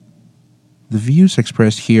The views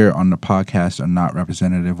expressed here on the podcast are not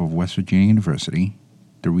representative of West Virginia University,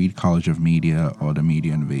 the Reed College of Media, or the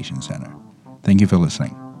Media Innovation Center. Thank you for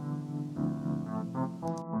listening.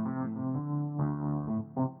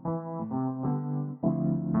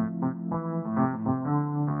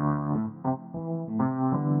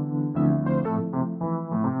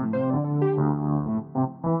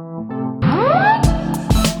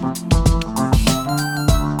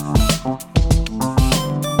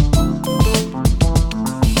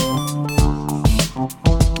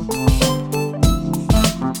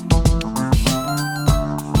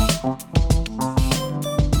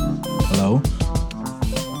 Hello?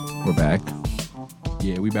 We're back.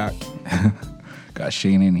 Yeah, we back. Got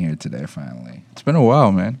Shane in here today, finally. It's been a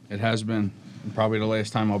while, man. It has been probably the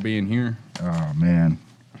last time I'll be in here. Oh, man.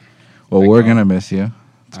 Well, I we're know. going to miss you.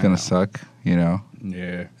 It's I going know. to suck, you know.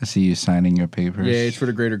 Yeah. I see you signing your papers. Yeah, it's for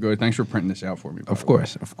the greater good. Thanks for printing this out for me. by Of the way.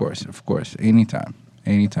 course, of course, of course. Anytime.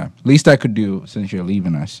 Anytime. Least I could do since you're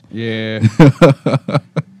leaving us. Yeah.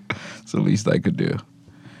 It's the least I could do.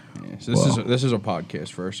 Yeah. So Well. this is a podcast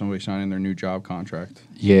for somebody signing their new job contract.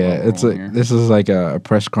 Yeah, While we're it's on like here. this is like a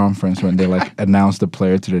press conference when they like announce the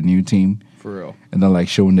player to the new team, For real. and then like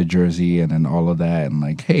showing the jersey and then all of that, and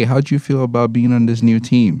like, hey, how'd you feel about being on this new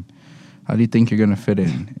team? How do you think you're gonna fit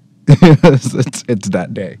in? it's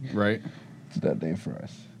that day. Right? It's that day for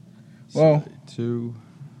us. Well, 2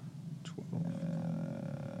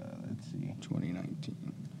 let's see. 2019.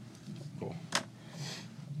 Cool.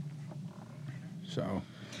 So,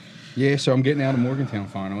 yeah, so I'm getting out of Morgantown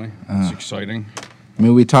finally. It's exciting. I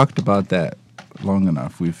mean, we talked about that long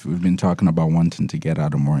enough. We've been talking about wanting to get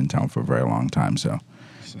out of Morgantown for a very long time. So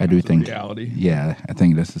It's I do the think, reality. yeah, I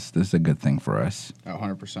think this is a good thing for us.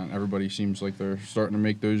 100%. Everybody seems like they're starting to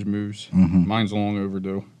make those moves. Mhm. Mine's long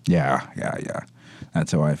overdue. Yeah.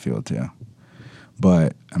 That's how I feel too.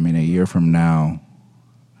 But I mean, a year from now,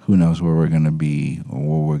 who knows where we're gonna be or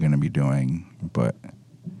what we're gonna be doing? But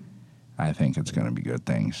I think it's gonna be good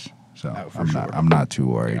things. So Oh, for I'm sure. not. I'm not too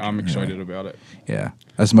worried. I'm really. excited about it. Yeah.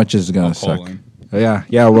 As much as it's gonna I'll suck. call in. Yeah.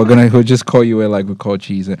 We'll just call you in like we called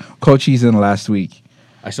Cheese in. Called Cheese in last week.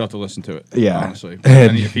 I still have to listen to it. Yeah. honestly.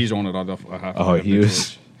 And if he's on it, I'll have to. Oh, have he no was.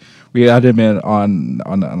 choice. We had him in on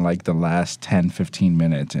like the last 10, 15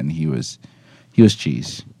 minutes, and he was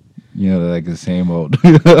Cheese. You know, like the same old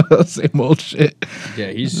shit.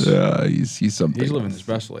 Yeah, he's He's something. living else. his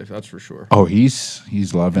best life. That's for sure. Oh, he's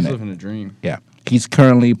loving He's it. living a dream. Yeah, he's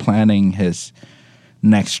currently planning his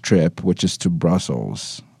next trip, which is to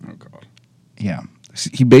Brussels. Oh God. Yeah,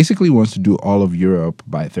 he basically wants to do all of Europe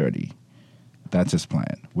by 30. That's his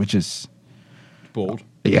plan, which is Bold,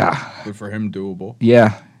 yeah. but for him, doable.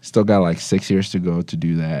 Yeah, still got like 6 years to go to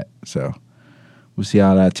do that. So we'll see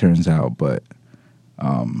how that turns out. But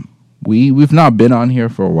we've not been on here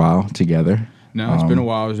for a while together. No, it's been a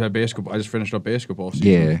while. I was at basketball. I just finished up basketball season.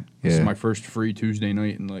 Yeah, This is yeah. my first free Tuesday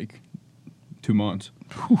night in like 2 months.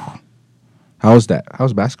 How's that?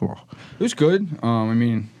 How's basketball? It was good. I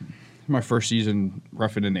mean, my first season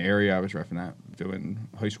reffing in the area I was reffing at, doing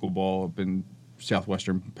high school ball up in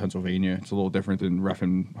southwestern Pennsylvania. It's a little different than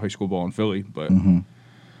reffing high school ball in Philly, but I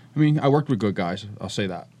mean, I worked with good guys. I'll say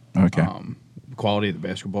that. Okay. Quality of the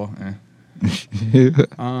basketball,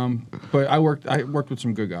 but I worked with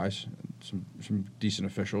some good guys, some decent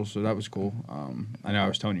officials, so that was cool. I know I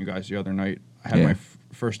was telling you guys the other night, I had Yeah. my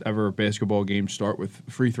first ever basketball game start with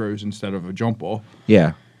free throws instead of a jump ball.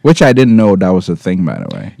 Yeah, which I didn't know that was a thing, by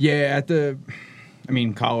the way. Yeah,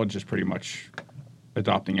 college is pretty much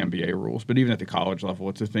adopting NBA rules, but even at the college level,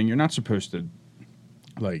 it's a thing. You're not supposed to,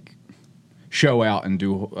 like, show out and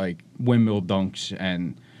do, like, windmill dunks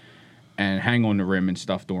and hang on the rim and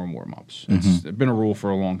stuff during warm-ups. It's been a rule for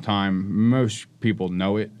a long time. Most people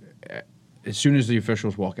know it. As soon as the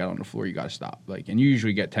officials walk out on the floor, you got to stop. Like, and you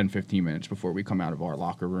usually get 10, 15 minutes before we come out of our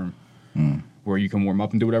locker room where you can warm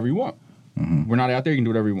up and do whatever you want. We're not out there, you can do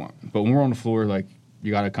whatever you want. But when we're on the floor, like,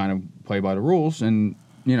 you got to kind of play by the rules. And,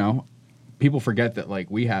 you know, people forget that, like,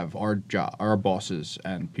 we have our job, our bosses,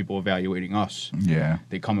 and people evaluating us. Yeah.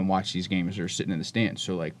 They come and watch these games. They're sitting in the stands.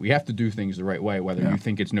 So, like, we have to do things the right way, whether you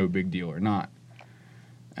think it's no big deal or not.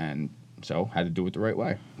 And so, had to do it the right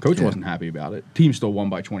way. Coach Yeah. wasn't happy about it. Team still won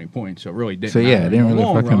by 20 points, so it really didn't So, yeah, matter it didn't in the really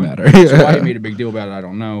long fucking run. matter. So why he made a big deal about it, I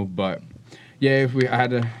don't know. But, yeah, I had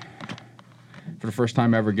to, for the first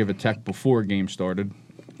time ever, give a tech before a game started.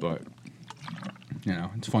 But, you know,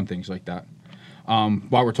 it's fun things like that.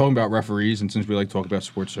 While we're talking about referees, and since we like to talk about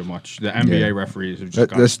sports so much, the NBA referees have just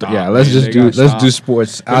got to stop. Let's do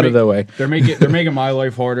sports out of the way. They're making my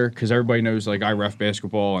life harder because everybody knows, like, I ref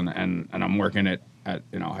basketball and I'm working at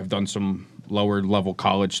I've done some lower level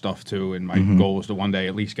college stuff too, and my goal is to one day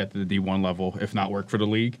at least get to the D1 level, if not work for the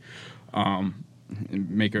league, and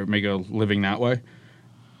make a living that way.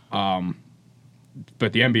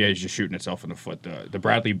 But the NBA is just shooting itself in the foot. The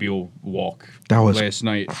Bradley Beal walk That was last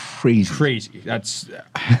night, crazy. That's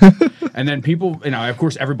and then people, of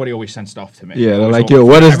course, everybody always sends stuff to me. Yeah, they're Always like, go- "Yo,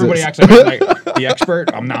 what is everybody this?" acts like I'm like the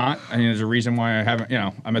expert. I'm not. I mean, there's a reason why I haven't.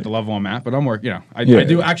 I'm at the level I'm at, but I'm working. I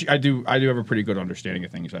do have a pretty good understanding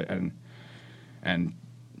of things, and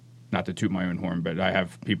not to toot my own horn, but I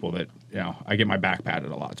have people that I get my back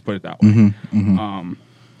patted a lot. Let's put it that way.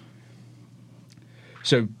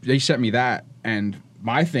 So they sent me that, and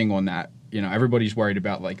my thing on that, everybody's worried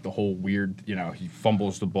about like the whole weird, he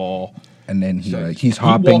fumbles the ball. And then he's He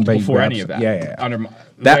hopping walked but he before grabs any of it. that. Yeah. The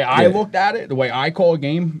way I looked at it, the way I call a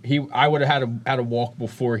game, I would have had a walk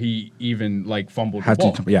before he even like fumbled the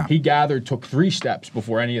ball. He gathered, took 3 steps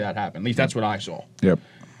before any of that happened. At least that's what I saw. Yep.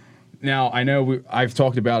 Now I know I've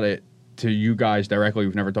talked about it to you guys directly.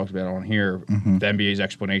 We've never talked about it on here. The NBA's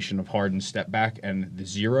explanation of Harden's step back and the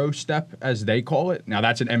 0 step, as they call it. Now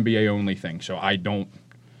that's an NBA only thing, so I don't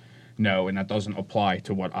know, and that doesn't apply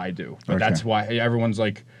to what I do. But that's why everyone's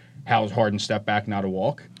like, "How's Harden's step back not a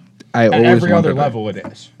walk?" At every other level, it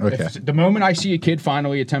is. Okay. The moment I see a kid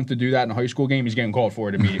finally attempt to do that in a high school game, he's getting called for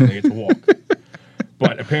it immediately. It's a walk.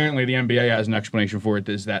 But apparently, the NBA has an explanation for it.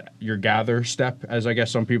 Is that your gather step, as I guess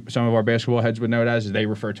some of our basketball heads would know it as? They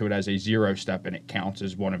refer to it as a 0 step, and it counts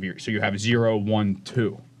as one of your. So you have 0, 1,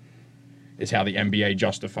 2. Is how the NBA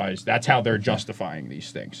justifies. That's how they're justifying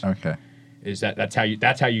these things. Okay. That's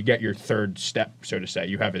how you get your 3rd step, so to say.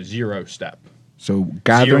 You have a 0 step. So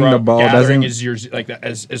gathering the ball gathering doesn't. is your like that,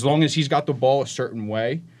 as long as he's got the ball a certain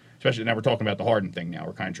way. Especially now we're talking about the Harden thing. Now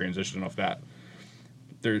we're kind of transitioning off that.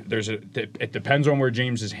 It depends on where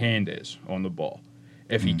James's hand is on the ball.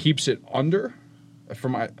 If he keeps it under, I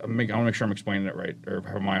want to make sure I'm explaining it right, or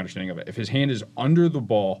from my understanding of it. If his hand is under the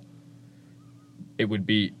ball, it would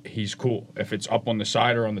be he's cool. If it's up on the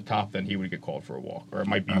side or on the top, then he would get called for a walk, or it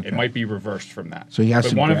might be reversed from that. So he has but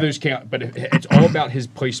to one of grab. those can't. But it's all about his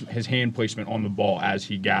placement, his hand placement on the ball as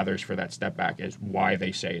he gathers for that step back is why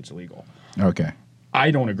they say it's legal. Okay.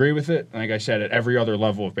 I don't agree with it. Like I said, at every other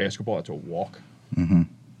level of basketball, it's a walk.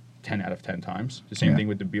 10 out of 10 times. The same thing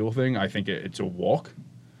with the Beal thing. I think it's a walk.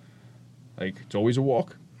 Like, it's always a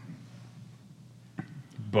walk.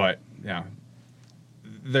 But,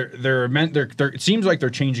 it seems like they're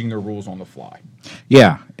changing their rules on the fly.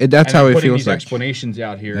 Yeah, that's how it putting feels these like. explanations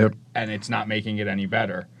out here, and it's not making it any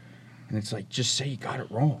better. And it's like, just say you got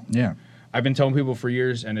it wrong. Yeah. I've been telling people for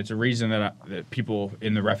years, and it's a reason that people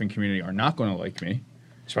in the reffing community are not going to like me,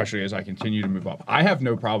 especially as I continue to move up. I have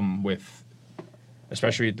no problem with,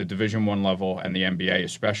 especially at the Division I level and the NBA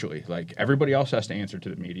especially, like everybody else has to answer to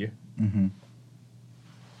the media.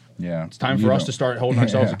 Yeah. It's time for us to start holding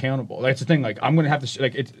ourselves accountable. That's the thing. Like I'm going to have to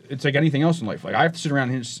like it's like anything else in life. Like I have to sit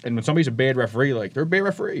around and when somebody's a bad referee, like they're a bad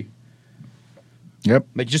referee. Yep.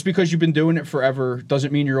 Like just because you've been doing it forever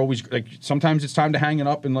doesn't mean you're always like. Sometimes it's time to hang it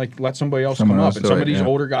up and like let somebody else come up. And some of these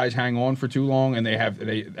older guys hang on for too long, and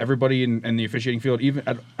everybody in the officiating field, even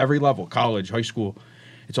at every level, college, high school,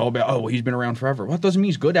 it's all about he's been around forever. Well, that doesn't mean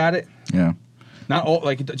he's good at it. Yeah. Not all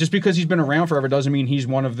like just because he's been around forever doesn't mean he's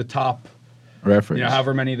one of the top referees.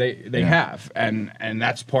 However many they have, and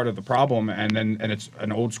that's part of the problem. And it's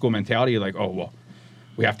an old school mentality like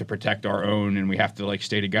we have to protect our own and we have to like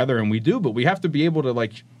stay together, and we do, but we have to be able to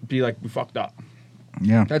like be like we fucked up.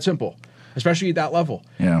 Yeah, that's simple, especially at that level.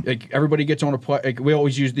 Yeah, like everybody gets on a play. Like, we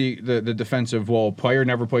always use the defense of player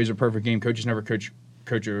never plays a perfect game, coaches never coach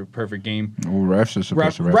a perfect game. Well, refs are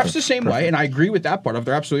supposed to ref refs the same way, and I agree with that part of.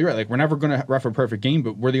 They're absolutely right. Like we're never going to ref a perfect game,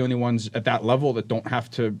 but we're the only ones at that level that don't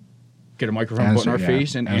have to get a microphone put in our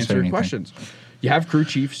face and answer questions. You have crew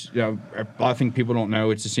chiefs. A lot of things people don't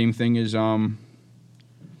know. It's the same thing as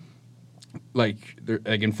like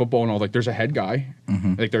in football and all. Like there's a head guy.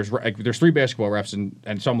 Like there's 3 basketball refs,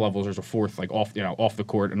 and some levels there's a 4th like off the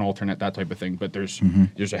court, an alternate, that type of thing. But there's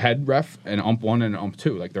a head ref, an ump 1 and an ump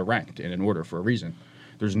 2. Like they're ranked in an order for a reason.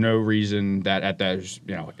 There's no reason that at those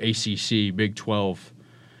ACC, Big 12.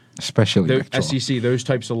 Especially the SEC, those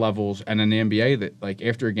types of levels, and in the NBA, that like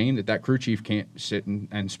after a game, that crew chief can't sit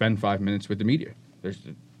and spend 5 minutes with the media.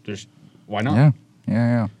 There's why not?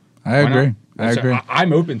 Yeah. I agree.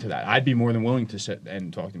 I'm open to that. I'd be more than willing to sit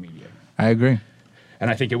and talk to media. I agree.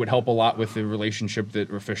 And I think it would help a lot with the relationship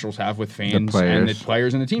that officials have with fans and the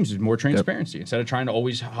players and the teams. There's more transparency. Instead of trying to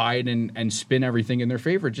always hide and spin everything in their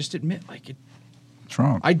favor, just admit it's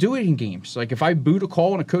wrong. I do it in games. Like if I boot a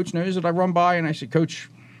call and a coach knows that I run by and I say, Coach,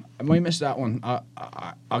 I might miss that one.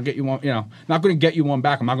 I'll get you one. You know, not going to get you one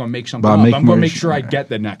back. I'm not going to make something But up. make I'm going to more make sure I get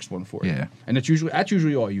the next one for you. Yeah. And that's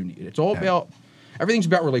usually all you need. It's all about everything's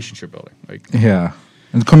about relationship building, like Yeah.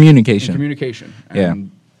 And and communication. communication, Yeah.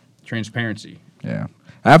 and transparency. Yeah.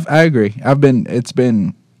 I agree. It's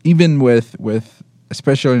been, even with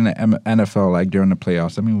especially in the NFL, like during the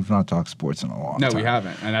playoffs. I mean, we've not talked sports in a long No, time. we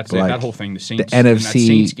haven't, and that's But, it. like, That whole thing. The The Saints, and that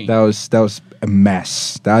Saints NFC, game. that was a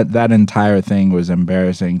mess. That entire thing was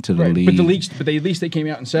embarrassing to the Right. league. But at least they came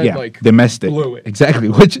out and said like they messed it. blew it. Exactly,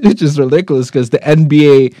 which is ridiculous because the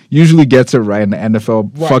NBA usually gets it right and the NFL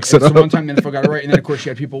Right. fucks it It's up. the one time the NFL got it right, and then of course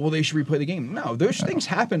you had people. Well, they should replay the game. No, those things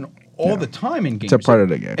happen all the time in games. a part of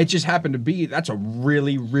the game. It just happened to be that's a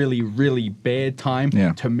really, really, really bad time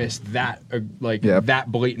Yeah. to miss that Yep.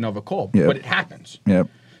 that blatant of a call. Yep. But it happens. Yep.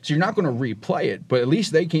 So you're not going to replay it. But at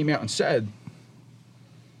least they came out and said,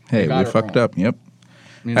 Hey, got we it fucked wrong. up. Yep.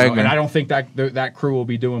 you I know, agree. and I don't think that crew will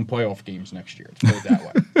be doing playoff games next year. Let's put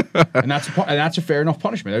it that way. and that's a fair enough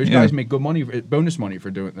punishment. Those Yeah. guys make good money, bonus money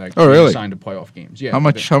for doing like Oh, being really? assigned to playoff games. Yeah. How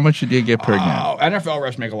much did you get per game? NFL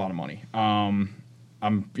refs make a lot of money. I'm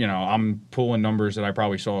pulling numbers that I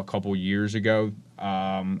probably saw a couple years ago.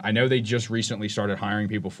 I know they just recently started hiring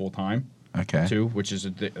people full time. Okay. Too, which is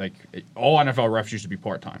all NFL refs used to be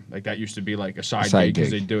part time. Like that used to be like a side Side gig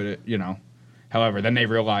because gig. they do it. However, then they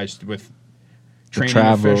realized with training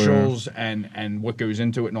travel, officials and what goes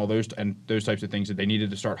into it and all those types of things that they needed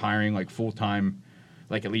to start hiring like full time,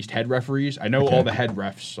 like at least head referees. I know all the head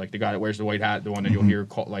refs, like the guy that wears the white hat, the one that you'll hear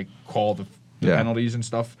call the Yeah. penalties and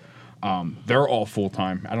stuff. They're all full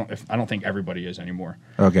time. I don't think everybody is anymore.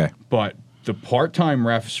 Okay. But the part-time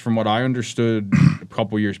refs, from what I understood a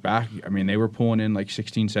couple years back, I mean, they were pulling in like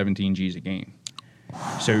 16, 17 G's a game.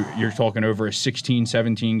 So you're talking over a 16,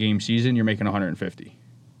 17 game season, you're making 150.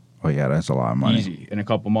 Oh yeah, that's a lot of money. Easy in a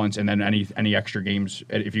couple months. And then any extra games,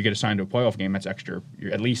 if you get assigned to a playoff game, that's extra.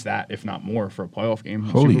 At least that, if not more, for a playoff game.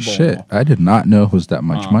 Holy Super Bowl and shit! all. I did not know it was that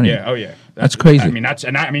much money. Yeah, oh yeah. That's crazy. I mean,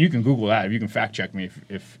 you can Google that. You can fact check me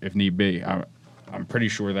if need be. I'm pretty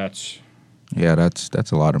sure that's. Yeah,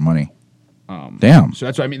 that's a lot of money. Damn. So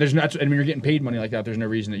that's what I mean. There's not. And when you're getting paid money like that, there's no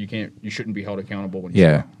reason that you shouldn't be held accountable when you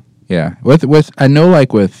Yeah, score. yeah. With I know,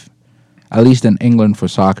 like with at least in England for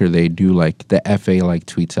soccer, they do like the FA like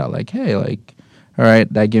tweets out like, hey, like, all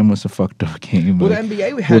right, that game was a fucked up game. Well, like, the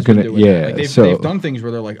NBA has been doing yeah. that. Like they've done things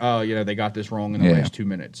where they're like, oh, they got this wrong in the Yeah. last 2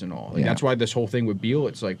 minutes and all. Like, Yeah. That's why this whole thing with Beal,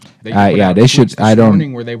 it's like they they should- tweets I this don't-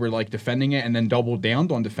 morning where they were like defending it and then doubled down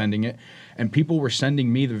on defending it, and people were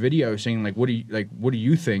sending me the video saying like, what do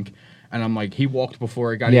you think? And I'm like, he walked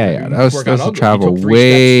before it got Yeah, even, yeah, that was- before it that got was a ugly. He travel took 3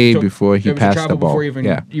 way steps, before he there was a passed travel the ball. Before he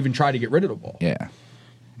Yeah. even tried to get rid of the ball. Yeah.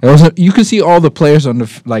 You could see all the players on the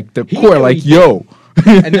the He court knew like, he yo.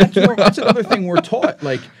 And that's another thing we're taught.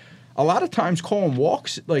 Like a lot of times, calling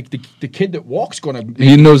walks, like the kid that walks gonna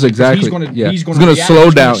He knows exactly. He's gonna yeah. he's gonna slow react, he's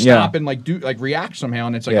gonna down. Yeah. stop and react somehow,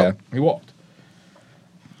 and it's like Yeah. oh, he walked.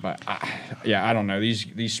 But I don't know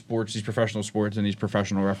these sports, these professional sports, and these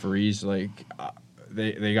professional referees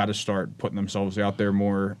they got to start putting themselves out there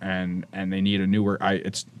more, and they need a newer.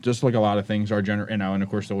 It's just like a lot of things. Our and of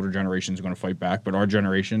course the older generation is going to fight back, but our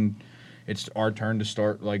generation, it's our turn to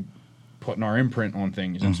start putting our imprint on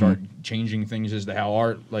things and start changing things as to how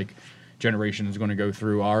our generation is going to go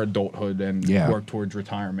through our adulthood and work towards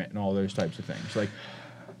retirement and all those types of things.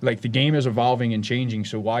 Like the game is evolving and changing,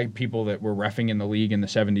 so why people that were reffing in the league in the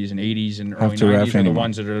 70s and 80s and early to ref 90s are the anymore.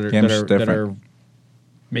 ones that Game's are different.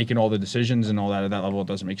 making all the decisions and all that at that level. It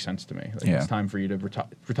doesn't make sense to me. Yeah. It's time for you to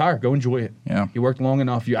retire. Go enjoy it. Yeah. You worked long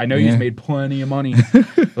enough. I know Yeah. you've made plenty of money.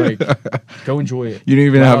 Go enjoy it. You don't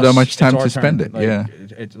even Let have that us- much time it's our to spend turn. it. Yeah.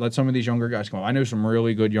 Let some of these younger guys come up. I know some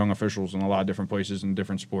really good young officials in a lot of different places and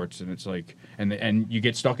different sports, and it's like, and you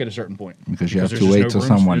get stuck at a certain point Because you have there's to just wait no till room.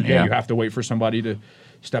 someone- yeah. You have to wait for somebody to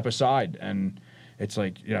step aside, and it's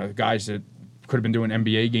like guys that could have been doing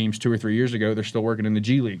NBA games 2 or 3 years ago, they're still working in the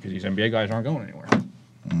G League because these NBA guys aren't going anywhere.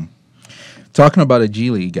 Talking about a G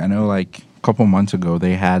League, I know like a couple months ago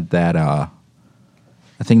they had that. I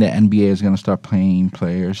think the NBA is going to start paying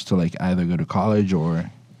players to like either go to college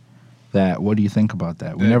or that. What do you think about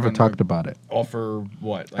that? We They're never gonna talked about it. Offer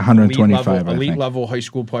what? Like 125, I elite think. level high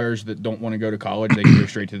school players that don't want to go to college, they can go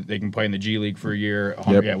straight to. They can play in the G League for a year.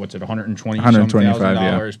 Yep. Yeah, what's it? $125,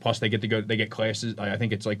 $125,000. Plus, they get to go. They get classes. I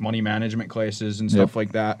think it's like money management classes and stuff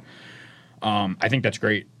like that. I think that's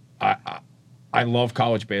great. I love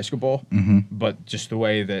college basketball, but just the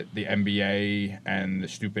way that the NBA and the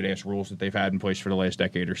stupid ass rules that they've had in place for the last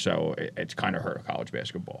decade or so, it's kind of hurt college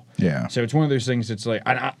basketball. Yeah. So it's one of those things that's like,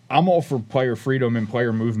 I'm all for player freedom and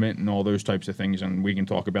player movement and all those types of things, and we can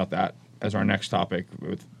talk about that as our next topic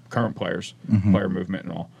with current players, player movement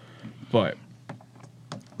and all. But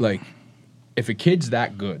like, if a kid's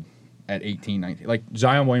that good at 18, 19, like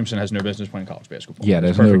Zion Williamson has no business playing college basketball. Yeah,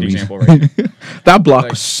 That's there's a no perfect reason. example, right? That block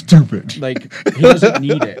Like- was stupid. Like he doesn't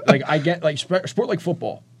need it. Like I get like sport like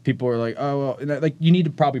football. People are like, oh well, and like you need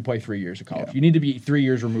to probably play 3 years of college. Yeah. You need to be 3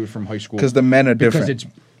 years removed from high school Because the men are different. Because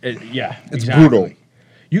it's It's brutal.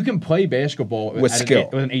 You can play basketball With at skill.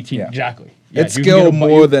 with an 18. Yeah. Exactly. It's you can skill get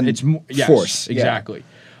more than yes, force. Yeah. Exactly.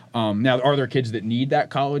 Now, are there kids that need that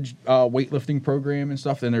college weightlifting program and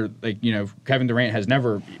stuff? Then they're like, Kevin Durant has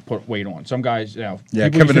never put weight on. Some guys, Yeah, people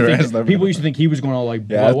Kevin used to Durant think- has never People done used to think he was going to like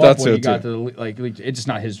Yeah, I blow thought up when so, he got too. to the like. It's just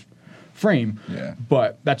not his frame. Yeah.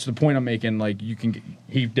 But that's the point I'm making. Like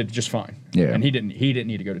he did just fine. Yeah. And he didn't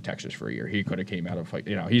need to go to Texas for a year. He could have came out of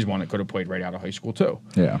he's one that could have played right out of high school too.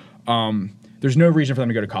 Yeah. There's no reason for them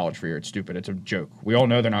to go to college for a year. It's stupid. It's a joke. We all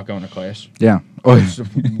know they're not going to class. Yeah. Oh, So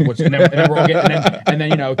and then we're all getting, and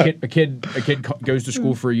then a kid goes to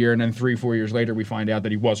school for a year, and then 3-4 years later we find out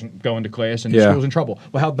that he wasn't going to class, and the Yeah. school's in trouble.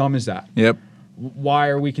 Well, how dumb is that? yep. Why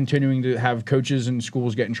are we continuing to have coaches and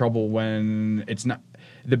schools get in trouble when it's not?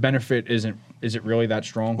 The benefit is it really that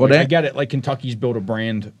strong? Well, Like, that- I get it. Like Kentucky's built a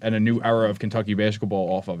brand and a new era of Kentucky basketball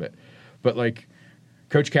off of it, but like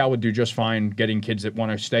Coach Cal would do just fine getting kids that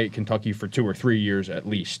want to stay at Kentucky for 2 or 3 years at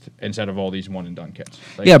least, instead of all these one and done kids.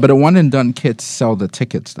 Like, Yeah, but the one and done kits sell the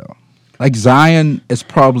tickets though. Like Zion is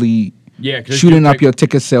probably 'cause shooting Duke up picked- your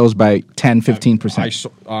ticket sales by 10, 15%.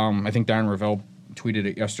 I think Darren Ravel tweeted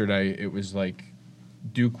it yesterday. It was like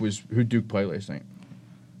who Duke played last night?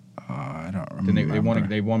 I don't Then remember.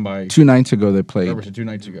 they won by 2 nights ago they or played was it 2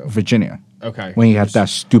 nights ago? Virginia Okay. when he It had was- that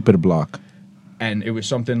stupid block. and it was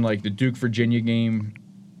something like the Duke Virginia game,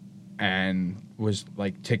 and was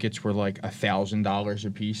like tickets were like $1,000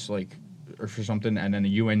 a piece, like or for something, and then the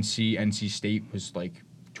UNC NC State was like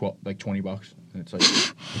 $20, and it's like,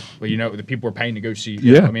 well, the people were paying to go see.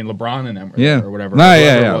 Yeah. I mean LeBron and them, Yeah. or whatever. No, whoever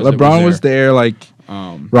yeah, it yeah. was that LeBron was there. Like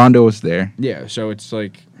Rondo was there. Yeah, so it's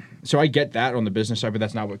like, so I get that on the business side, but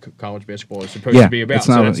that's not what college basketball is supposed Yeah, to be about. it's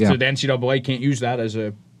not, So yeah. the NCAA can't use that as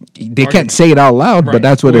a They argument. can't say it out loud, Right. but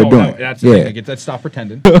that's what We they're all doing. know. That's the yeah. thing. Like, let's stop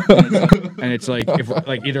pretending. And it's like, if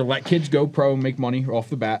like either let kids go pro and make money off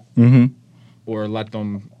the bat, or let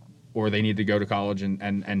them, or they need to go to college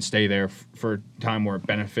and stay there for a time where it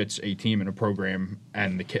benefits a team and a program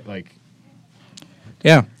and the kid. Like,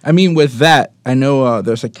 Yeah, I mean, with that, I know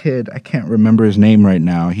there's a kid. I can't remember his name right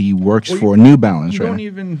now. He works Well, for New Balance, you right? don't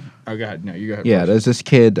even. Oh, go ahead. No, you go ahead. Yeah, first. there's this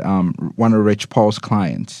kid, one of Rich Paul's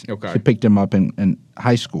clients. Okay. He picked him up in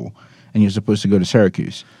high school, and he was supposed to go to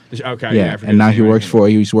Syracuse. Okay. I Yeah, forget and now his he name.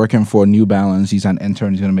 he's working for New Balance. He's an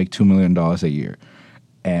intern. He's going to make $2 million a year.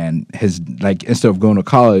 And instead of going to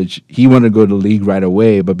college, he wanted to go to the league right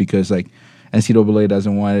away, but because NCAA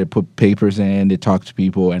doesn't want to put papers in, they talk to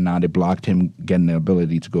people, and now they blocked him getting the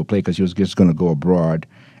ability to go play because he was just going to go abroad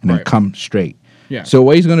and then Right. come straight. Yeah. So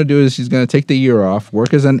what he's going to do is he's going to take the year off,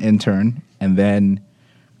 work as an intern, and then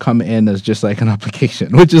come in as just like an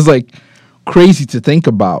application, which is like crazy to think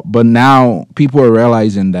about. But now people are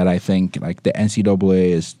realizing that I think like the NCAA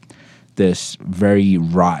is this very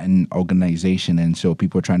rotten organization, and so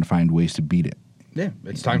people are trying to find ways to beat it. Yeah,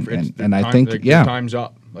 it's time for And I think, yeah. the time's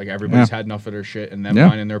up. Like everybody's Yeah. had enough of their shit and them Yeah.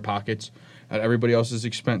 lining their pockets at everybody else's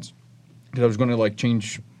expense. Because I was going to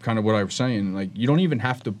change kind of what I was saying. Like you don't even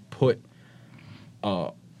have to put,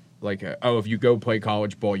 if you go play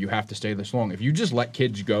college ball, you have to stay this long. If you just let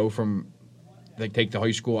kids go from, take the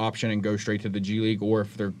high school option and go straight to the G League, or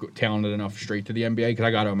if they're talented enough, straight to the NBA. Because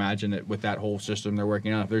I got to imagine that with that whole system they're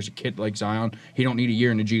working on, if there's a kid like Zion, he don't need a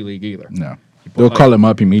year in the G League either. No, put, they'll like- call him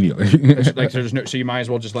up immediately. There's no, so you might as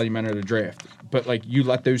well just let him enter the draft. But you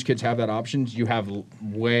let those kids have that options, you have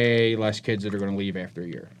way less kids that are going to leave after a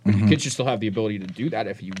year. The kid should still have the ability to do that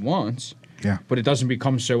if he wants. Yeah. But it doesn't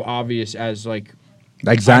become so obvious as Like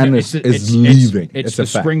Zion is leaving. It's a the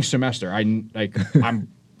fact. spring semester. I'm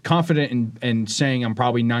confident in saying I'm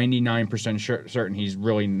probably 99% certain he's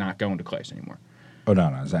really not going to class anymore. Oh no,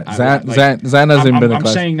 Zion Like, hasn't I'm, been a I'm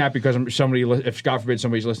class. saying that because if God forbid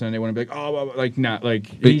somebody's listening, they want to be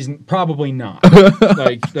he's probably not.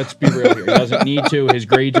 Let's be real here. He doesn't need to. His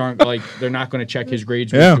grades aren't they're not going to check his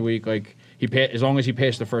grades Yeah. week to week. As long as he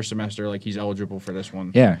passed the first semester, he's eligible for this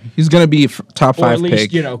one. Yeah, he's gonna be a top Or 5 at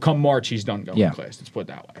least least, come March, he's done going Yeah. to class. Let's put it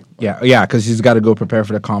that way. Yeah, because he's got to go prepare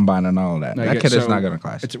for the combine and all of that. That kid is not going to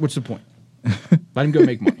class. What's the point? Let him go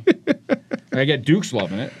make money. I get Duke's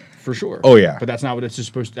loving it for sure. Oh, yeah. but that's not what it's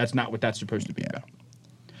supposed. That's not what that's supposed to be about.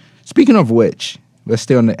 Speaking of which, let's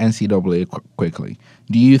stay on the NCAA quickly.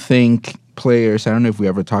 Do you think players? I don't know if we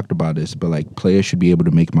ever talked about this, but players should be able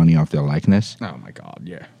to make money off their likeness. Oh my god,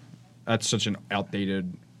 yeah, that's such an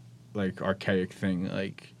outdated, archaic thing.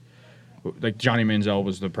 like Johnny Manziel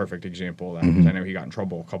was the perfect example of that. 'Cause I know he got in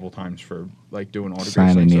trouble a couple times for like doing autographs,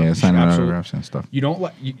 signing Absolutely. autographs and stuff. You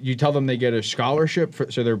don't you tell them they get a scholarship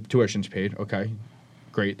so their tuition's paid. Okay,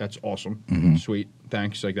 great, that's awesome, sweet,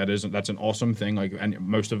 thanks. Like that's an awesome thing. Like, and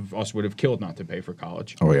most of us would have killed not to pay for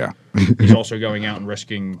college. Oh yeah, He's also going out and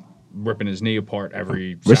ripping his knee apart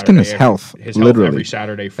every risking Saturday, his health, literally every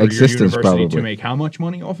Saturday for existence, your university probably. to make how much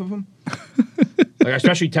money off of him? Like,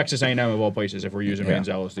 especially Texas A&M of all places. If we're using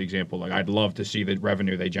Manziel as the example, like I'd love to see the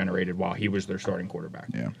revenue they generated while he was their starting quarterback.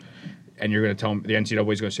 Yeah. And you're going to tell me the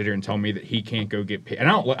NCAA is going to sit here and tell me that he can't go get paid. And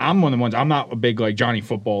I'm one of the ones. I'm not a big like Johnny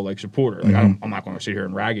football like supporter. Like I'm not going to sit here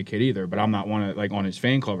and rag a kid either. But I'm not one of like on his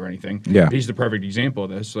fan club or anything. Yeah. But he's the perfect example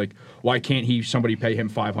of this. Like, why can't somebody pay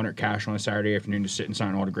him $500 cash on a Saturday afternoon to sit and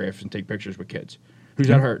sign autographs and take pictures with kids? Who's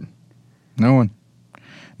that hurting? No one.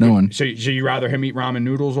 No one. So you rather him eat ramen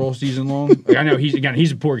noodles all season long? Like, I know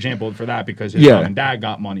he's a poor example for that because his mom and dad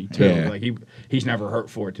got money too. Yeah. Like he's never hurt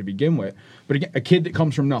for it to begin with. But again, a kid that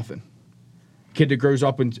comes from nothing, kid that grows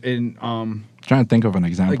up in Trying to think of an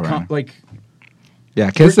example.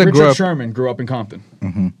 Kids that Richard grew up. Sherman grew up in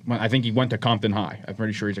Compton. I think he went to Compton High. I'm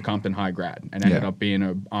pretty sure he's a Compton High grad and ended up being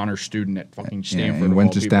an honor student at fucking Stanford. he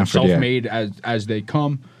went to Stanford. Self-made as they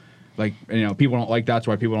come. Like, people don't like that. That's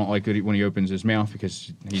why people don't like it when he opens his mouth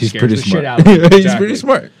because he scares pretty the smart. shit out of them. He's Exactly. pretty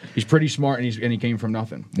smart. He's pretty smart, and he came from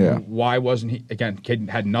nothing. Yeah. Why wasn't he? Again, kid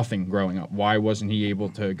had nothing growing up. Why wasn't he able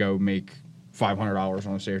to go make $500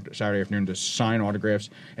 on a Saturday afternoon to sign autographs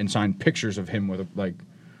and sign pictures of him with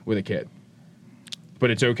a kid? But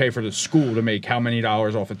it's okay for the school to make how many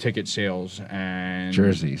dollars off of ticket sales and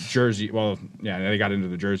jerseys. Well, yeah, they got into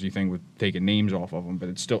the jersey thing with taking names off of them, but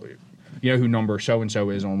it's still. You know who number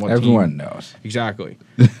so-and-so is on what Everyone team. knows. Exactly.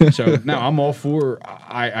 So, no, I'm all for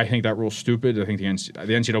I think that rule's stupid. I think the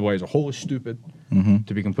NCAA as a whole is stupid,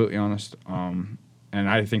 to be completely honest. And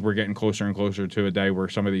I think we're getting closer and closer to a day where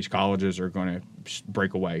some of these colleges are going to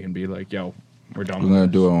break away and be like, yo, we're done with We're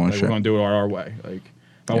going to this. do it on We're going to do it our way. Like,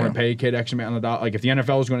 if I want to pay a kid X amount of dollars, like if the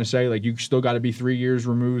NFL is going to say, like, you still got to be 3 years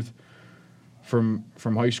removed from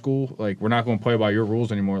high school, like, we're not going to play by your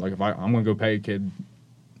rules anymore. Like, if I'm going to go pay a kid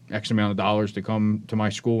X amount of dollars to come to my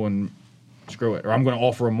school and screw it. Or I'm going to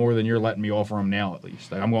offer them more than you're letting me offer them now, at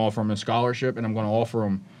least. Like, I'm going to offer them a scholarship, and I'm going to offer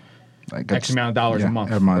them X amount of dollars a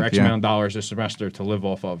month or X amount of dollars a semester to live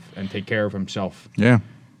off of and take care of himself. Yeah.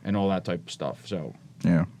 And all that type of stuff. So.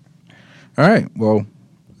 Yeah. All right. Well,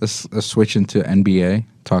 let's switch into NBA.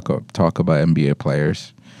 Talk about NBA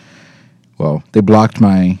players. Well, they blocked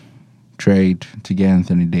my trade to get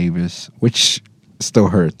Anthony Davis, which still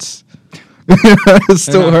hurts. It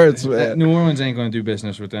still hurts, man. New Orleans ain't going to do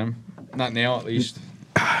business with them. Not now, at least.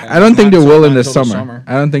 I don't think they will in the summer.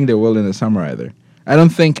 I don't think they will in the summer either. I don't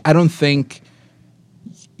think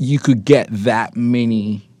you could get that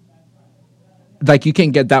many. Like, you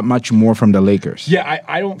can't get that much more from the Lakers. Yeah,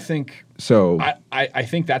 I don't think. So I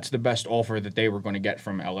think that's the best offer that they were going to get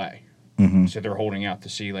from LA. So they're holding out to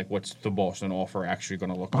see like what's the Boston offer actually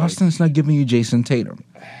going to look like. Boston's not giving you Jason Tatum.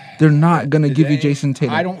 They're not going to give you Jason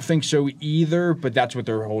Tatum. I don't think so either, but that's what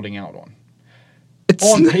they're holding out on. It's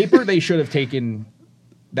On paper, they should have taken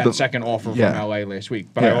that second offer from LA last week.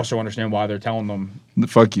 But I also understand why they're telling them.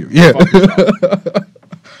 Fuck you. Yeah.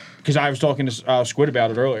 Because I was talking to Squid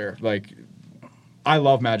about it earlier. Like, I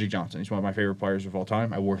love Magic Johnson. He's one of my favorite players of all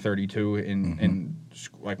time. I wore 32 in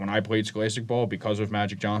like when I played Scholastic ball because of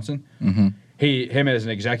Magic Johnson. Him as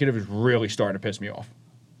an executive is really starting to piss me off.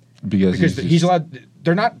 Because he's allowed.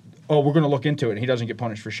 They're not. Oh, we're going to look into it, and he doesn't get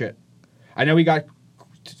punished for shit. I know he got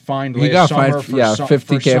fined last summer for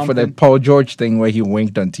 $50K for that Paul George thing where he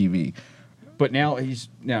winked on TV. But now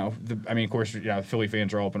of course, the Philly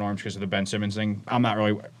fans are all up in arms because of the Ben Simmons thing. I'm not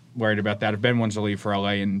really worried about that. If Ben wants to leave for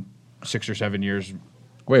LA in 6 or 7 years,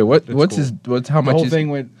 wait, how the much whole is thing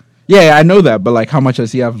with? Yeah, I know that, but like, how much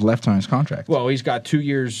does he have left on his contract? Well, he's got 2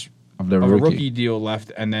 years of a rookie deal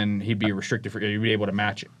left, and then he'd be restricted for. He'd be able to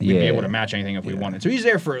match it. We'd be able to match anything if we wanted. So he's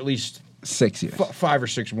there for at least 6 years, 5 or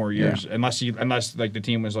 6 more years, unless like the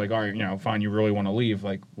team was like, all right, fine, you really want to leave,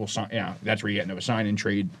 like we'll sign. Yeah, that's where you get into a sign and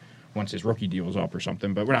trade once his rookie deal is up or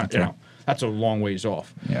something. But we're not, that's a long ways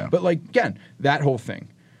off. Yeah. But like again, that whole thing.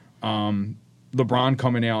 LeBron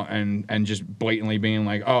coming out and just blatantly being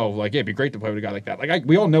like, oh, like, yeah, it'd be great to play with a guy like that. Like,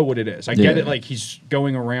 we all know what it is. I get it. Like, he's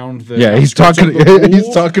going around the he's talking.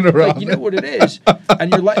 He's talking around. Like, you know what it is, and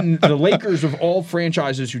you're letting the Lakers of all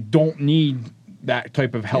franchises who don't need that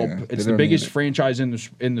type of help. It's the biggest franchise in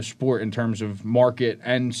the sport in terms of market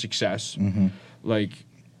and success. Like,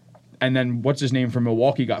 And then what's his name from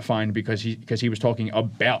Milwaukee got fined because he was talking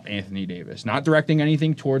about Anthony Davis, not directing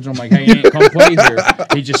anything towards him. Like, hey, you ain't come play here.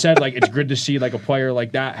 He just said like it's good to see like a player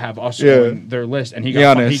like that have us on their list, and he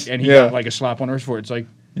got got like a slap on the wrist for it. It's like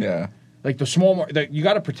like the small you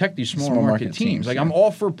got to protect these small market teams. Like I'm all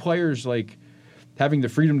for players like having the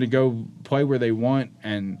freedom to go play where they want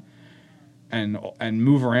and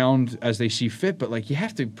move around as they see fit, but like you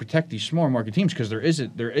have to protect these smaller market teams because there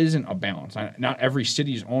isn't a balance. Not every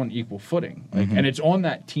city's on equal footing, like, and it's on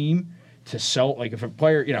that team to sell. Like if a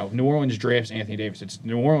player, New Orleans drafts Anthony Davis, it's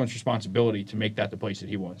New Orleans' responsibility to make that the place that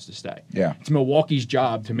he wants to stay. Yeah, it's Milwaukee's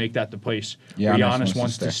job to make that the place where Giannis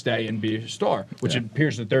wants to stay and be a star. Which it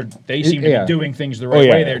appears that they seem to be doing things the right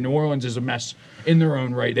way there. New Orleans is a mess in their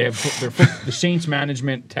own right. They have the Saints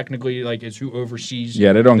management technically like is who oversees.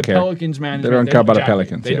 Yeah, they don't care. Pelicans management. They don't care about the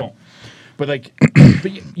Pelicans. They don't. But like,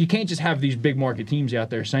 you can't just have these big market teams out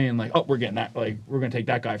there saying like, oh, we're getting that. Like, we're going to take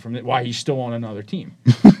that guy from it. Why he's still on another team?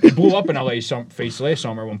 It blew up in LA face last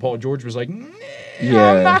summer when Paul George was like, I'm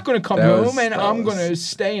not going to come home and I'm going to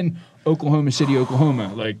stay in Oklahoma City,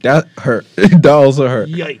 Oklahoma. Like that hurt. That also hurt.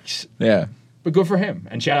 Yikes. Yeah. But good for him.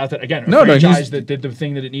 And shout out that again, franchise that did the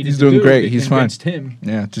thing that it needed to do. He's doing great. He's fine. Him.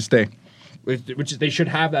 Yeah, to stay. Which they should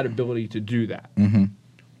have that ability to do that. Mm-hmm.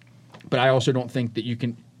 But I also don't think that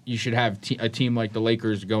you should have a team like the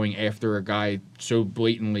Lakers going after a guy so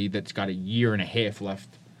blatantly that's got a year and a half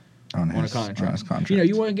left on a contract.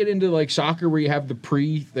 You want to get into like soccer where you have the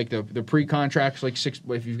pre contracts like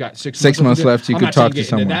if you've got 6 months left, you could talk to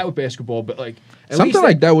someone. That with basketball, but like something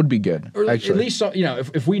like that would be good. Or actually. At least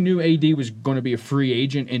if we knew AD was going to be a free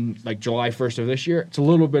agent in like July 1st of this year, it's a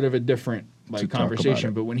little bit of a different like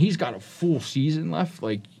conversation. But when he's got a full season left,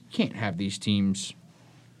 like you can't have these teams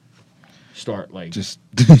start like just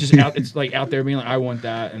out. It's like out there being like, I want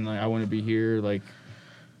that, and like I want to be here. Like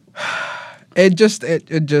it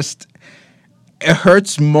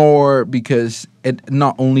hurts more because it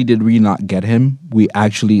not only did we not get him, we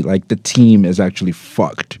actually like the team is actually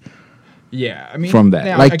fucked. Yeah, I mean from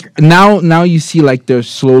that now you see like they're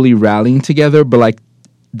slowly rallying together, but like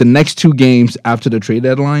the next 2 games after the trade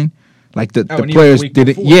deadline. Like the players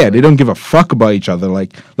didn't, they don't give a fuck about each other.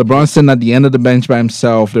 Like LeBron's sitting at the end of the bench by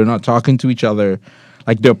himself. They're not talking to each other.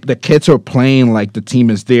 Like the kids are playing like the team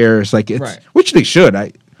is theirs. Like which they should.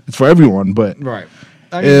 It's for everyone, but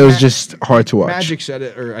it was just hard to watch. Magic said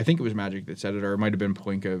it, or I think it was Magic that said it, or it might have been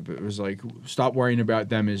Pelinka. But it was like, stop worrying about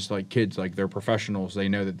them as like kids. Like they're professionals. They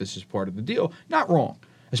know that this is part of the deal. Not wrong.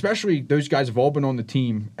 Especially those guys have all been on the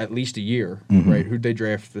team at least a year, right? Who'd they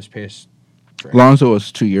draft this past? Lonzo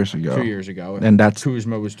was 2 years ago. 2 years ago. And that's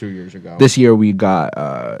Kuzma was 2 years ago. This year we got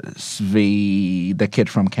Svi, the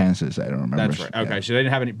kid from Kansas. I don't remember. That's right. Okay, so they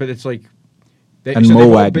didn't have any, but it's like and Mo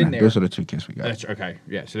Wagner. Those are the 2 kids we got. That's okay.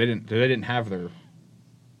 Yeah, so they didn't have their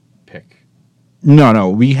pick.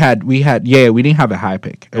 No, we didn't have a high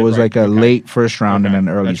pick. It was like a late first round and an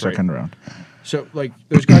early second round. So like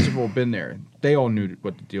those guys have all been there. They all knew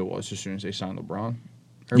what the deal was as soon as they signed LeBron.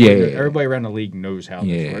 Everybody around the league knows how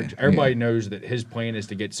this works. Everybody knows that his plan is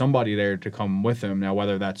to get somebody there to come with him. Now,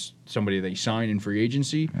 whether that's somebody they sign in free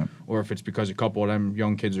agency or if it's because a couple of them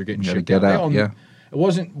young kids are getting shipped out. It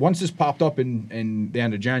wasn't, once this popped up in the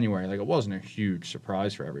end of January, like it wasn't a huge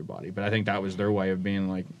surprise for everybody. But I think that was their way of being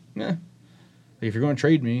like, if you're going to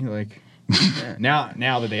trade me, like, now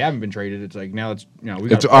that they haven't been traded, it's like, now it's, we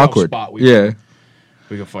got a awkward spot we can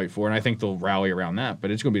fight for. And I think they'll rally around that.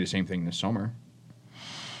 But it's going to be the same thing this summer.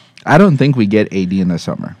 I don't think we get AD in the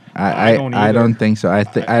summer. I don't think so. I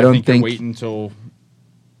don't think wait until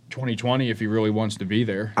 2020 if he really wants to be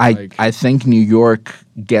there. I think New York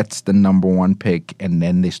gets the number 1 pick and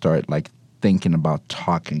then they start like thinking about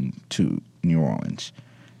talking to New Orleans.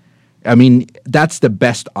 I mean, that's the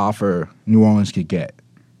best offer New Orleans could get.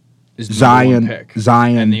 Zion,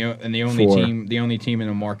 and the only team in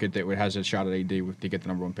the market that has a shot at AD to get the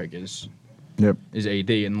number 1 pick is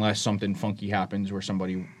AD, unless something funky happens where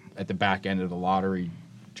somebody at the back end of the lottery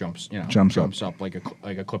jumps up like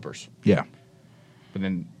a Clippers. Yeah. But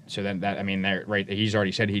then he's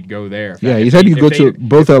already said he'd go there. He said he'd go to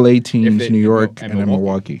both LA teams, New York and then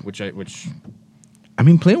Milwaukee. Which I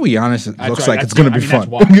mean, playing with Giannis looks like it's going to be fun.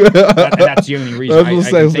 That's the only reason I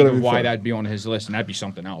can think of why that'd be on his list, and that'd be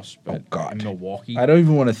something else. But oh God, in Milwaukee, I don't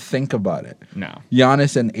even want to think about it. No,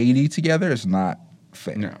 Giannis and AD together is not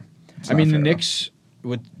fair. No, I mean the Knicks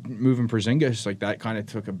with moving Porzingis, like that kind of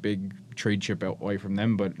took a big trade chip away from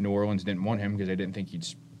them, but New Orleans didn't want him because they didn't think he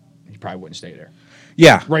probably wouldn't stay there.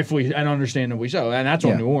 Yeah, rightfully and understandably so, and that's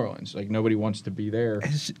on New Orleans. Like nobody wants to be there.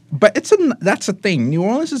 But that's the thing. New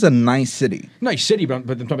Orleans is a nice city. Nice city, but I'm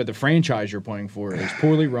talking about the franchise you're playing for is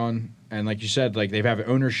poorly run. And like you said, like they have an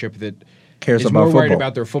ownership that Cares is about more worried football.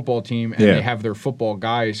 about their football team, and Yeah. they have their football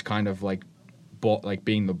guys kind of like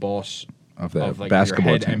being the boss Of the like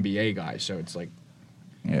basketball your head team. NBA guys. So it's like,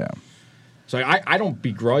 Yeah. so I don't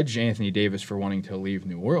begrudge Anthony Davis for wanting to leave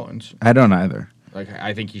New Orleans. I don't either. Like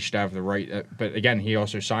I think he should have the right. But again, he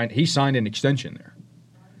also signed an extension there.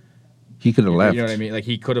 He could have left. You know what I mean? Like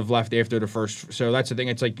he could have left after the first. So that's the thing.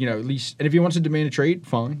 It's like, you know, at least, and if he wants to demand a trade,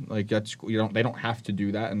 fine. Like that's, they don't have to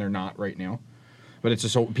do that, and they're not right now. But it's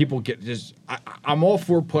just so people get just. I'm all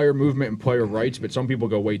for player movement and player rights, but some people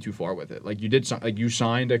go way too far with it. Like you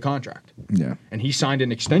signed a contract, Yeah. and he signed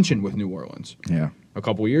an extension with New Orleans Yeah. a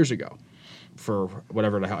couple years ago for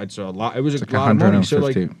whatever the hell. It's a lot. It was It's a like lot of money. So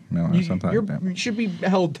like, 150 million or something like that. you should be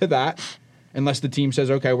held to that. Unless the team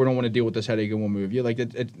says, okay, we don't want to deal with this headache and we'll move you. Like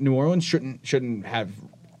New Orleans shouldn't have.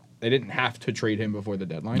 They didn't have to trade him before the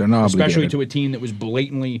deadline, They're not especially obligated. to a team that was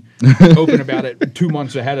blatantly open about it 2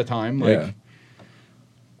 months ahead of time. Like, Yeah.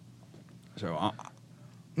 so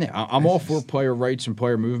I'm all for player rights and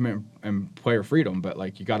player movement and player freedom, but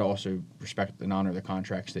like you got to also respect and honor the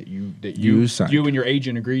contracts that You signed. you and your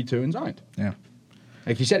agent agreed to and signed. Yeah.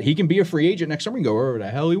 Like he said, he can be a free agent next summer and go wherever the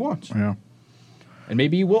hell he wants. Yeah. And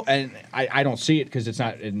maybe he will. And I don't see it because it's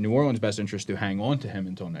not in New Orleans' best interest to hang on to him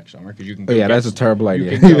until next summer because you can. Oh, yeah, that's a terrible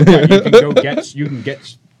you idea. You can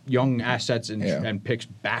get young assets Yeah. and picks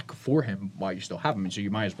back for him while you still have him, and so you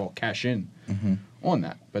might as well cash in Mm-hmm. on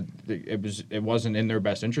that. But it wasn't in their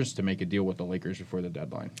best interest to make a deal with the Lakers before the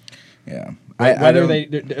deadline. Yeah. Whether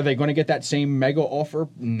don't- are they going to get that same mega offer?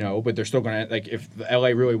 No, but they're still going to, like, if the LA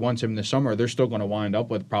really wants him this summer, they're still going to wind up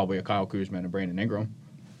with probably a Kyle Kuzma and a Brandon Ingram.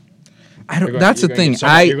 I don't. You're That's the gonna thing.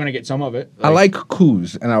 get you're going to get some of it. I like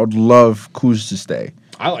Kuz, and I would love Kuz to stay.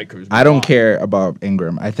 I like Kuzma. I a don't lot. care about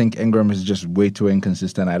Ingram. I think Ingram is just way too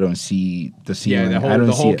inconsistent. I don't see the ceiling. Yeah, I don't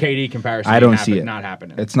the see whole it. KD comparison. I don't ain't see it. Not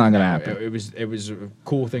happening. It's not gonna No, happen. It was a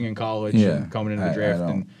cool thing in college. Yeah, And coming into I the draft, don't-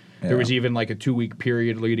 and yeah. there was even like a 2-week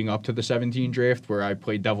period leading up to the 17 draft where I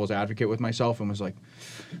played devil's advocate with myself and was like,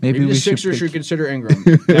 maybe the we Sixers should pick- consider Ingram.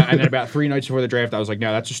 And then about 3 nights before the draft, I was like,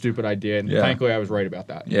 no, that's a stupid idea. And Yeah. thankfully, I was right about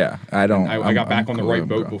that. Yeah, I don't. I got back on the cool right with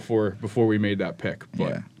boat Ingram. before we made that pick. But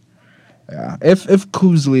Yeah. Yeah. If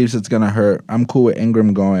Kuz leaves, it's gonna hurt. I'm cool with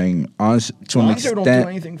Ingram going on to an Lonzo don't do extent.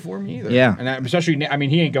 anything for me either. Yeah. And especially, I mean,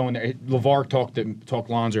 he ain't going there. LeVar talked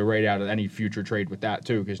Lonzo right out of any future trade with that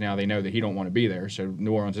too, because now they know that he don't want to be there, so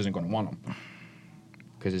New Orleans isn't going to want him.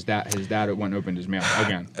 Because his dad went and opened his mouth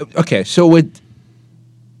again. Okay, so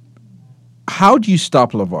how do you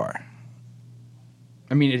stop LeVar?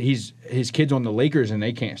 I mean, his kid's on the Lakers and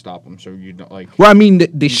they can't stop him. So you don't like. Well, I mean,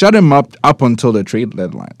 they shut him up until the trade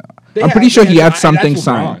deadline. They I'm had- pretty sure he had that's something LeBron,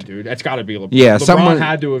 signed. dude. That's got to be LeBron. Yeah, LeBron someone-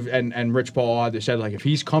 had to have, and Rich Paul had to said like, if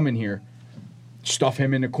he's coming here, stuff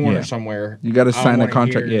him in the corner Yeah. somewhere. You gotta I don't sign a wanna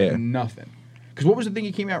contract, hear yeah. nothing. Because what was the thing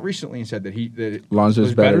he came out recently and said that Lonzo's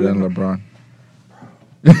was better than LeBron.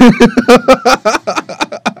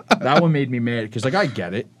 That one made me mad because, like, I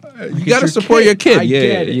get it. You gotta support your kid.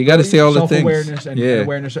 Yeah, you gotta say all the things. Self-awareness and Yeah.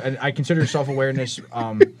 awareness, and I consider self-awareness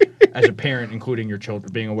as a parent, including your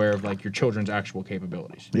children, being aware of like your children's actual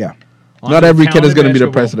capabilities. Yeah. Lonzo's Not every a kid is talented going to be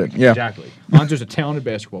the basketball- president. Yeah. Exactly. Lonzo's a talented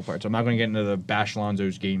basketball player, so I'm not going to get into the bash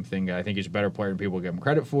Lonzo's game thing. I think he's a better player than people give him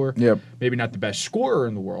credit for. Yep. Maybe not the best scorer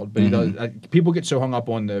in the world, but he does. People get so hung up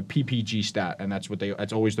on the PPG stat, and that's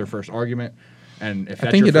always their first argument. And if I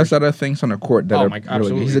that's think your he does first, other things on the court that Oh are my- really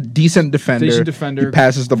absolutely. He's a decent defender. decent defender, He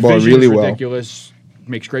passes the ball vision's really well. ridiculous,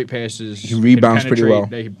 makes great passes. He rebounds pretty well.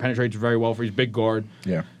 He penetrates very well for his big guard.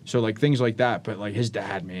 Yeah. So like things like that, but like his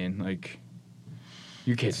dad, man, like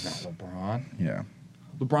your kid's not LeBron. Yeah.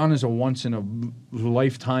 LeBron is a once in a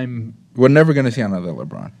lifetime. We're never going to see another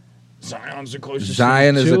LeBron. Zion's the closest.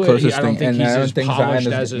 Zion thing is to the it. closest I don't thing, think and he's I don't as think polished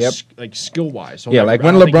Zion as is- like skill wise. Yeah, like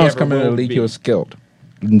when LeBron's coming in the league, he was skilled.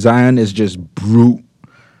 Zion is just brute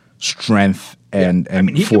strength and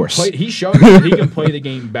he force. Can play, he showed that he can play the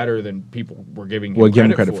game better than people were giving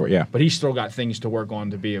him, credit for, yeah. But he's still got things to work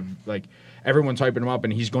on to be like everyone's hyping him up,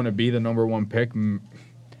 and he's going to be the number one pick.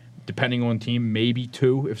 Depending on team, maybe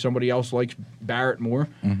 2 if somebody else likes Barrett more.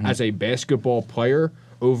 Mm-hmm. As a basketball player,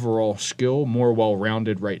 overall skill, more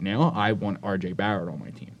well-rounded right now, I want R.J. Barrett on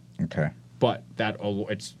my team. Okay. But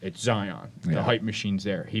it's Zion. Yeah. The hype machine's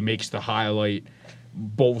there. He makes the highlight,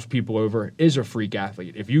 bowls people over, is a freak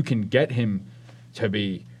athlete. If you can get him to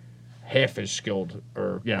be half as skilled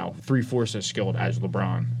or 3/4 as skilled as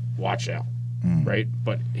LeBron, watch out, right?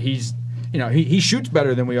 But he's he shoots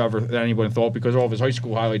better than anyone thought because all of his high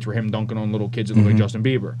school highlights were him dunking on little kids that look like Justin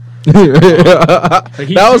Bieber. Like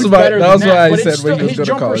he That was shoots why- better that than was why I but it's said when still, he was his going to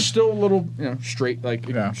jumper's college. still a little straight, like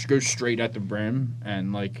Yeah. goes straight at the brim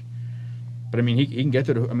and like. But I mean, he can get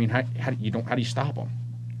to the. I mean, how do you stop him?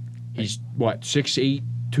 He's what 6'8",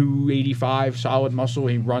 285, solid muscle.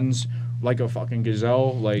 He runs like a fucking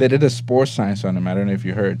gazelle. Like They did a sports science on him. I don't know if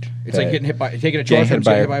you heard. it's like getting hit by taking a charge from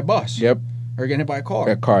hit by a bus. Yep. Or getting hit by a car.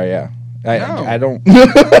 A car, yeah. I don't. No,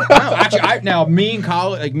 actually, now me in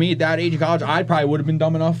college, like me at that age in college, I probably would have been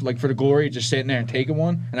dumb enough, like for the glory, of just sitting there and taking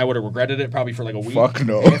one, and I would have regretted it probably for like a week. Fuck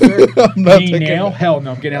no. I'm not taking now, hell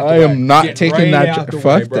no, I'm getting out the way. I am not Getting taking right that. out the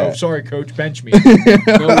Fuck way, bro. that. Sorry, coach, bench me.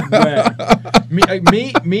 No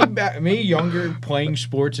way. Me, younger, playing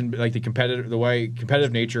sports and like the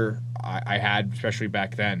competitive nature I had, especially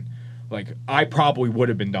back then. Like I probably would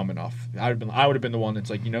have been dumb enough. I would have been the one that's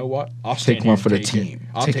like, you know what? I'll stand Take here one and for the take team.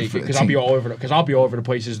 I'll take it because I'll be all over. Because I'll be all over the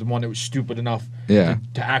place as the one that was stupid enough Yeah.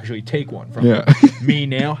 to actually take one from Yeah. me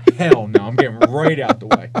now. Hell no, I'm getting right out the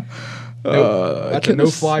way. Nope. That's a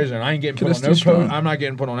no-fly zone. I ain't getting put on no post. I'm not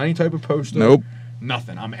getting put on any type of poster. Nope.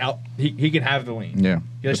 Nothing. I'm out. He can have the lane. Yeah.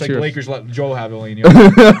 Just That's like the yours. Lakers let Joel have the lane.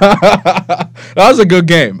 That was a good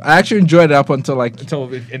game. I actually enjoyed it up until like until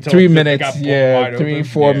 3 it minutes. got blown Yeah, wide 3, open.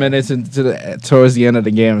 4 Yeah. minutes into towards the end of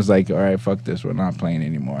the game. It was like, all right, fuck this. We're not playing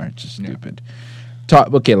anymore. It's just stupid.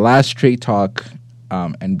 Okay, last straight talk.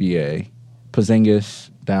 NBA,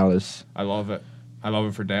 Porzingis, Dallas. I love it. I love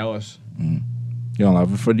it for Dallas. You don't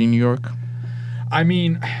love it for the New York? I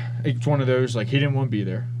mean, it's one of those like he didn't want to be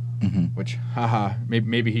there. Mm-hmm. Which,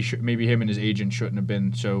 maybe he should. Maybe him and his agent shouldn't have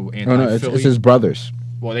been so anti-Philly. Oh no, it's his brothers.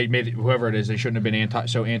 Well, they made whoever it is. They shouldn't have been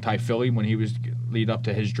anti-Philly when he was lead up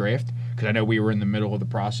to his draft. Because I know we were in the middle of the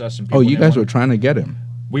process. And Oh, you guys were trying to get him.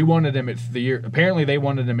 We wanted him at the year. Apparently, they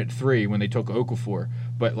wanted him at 3 when they took Okafor.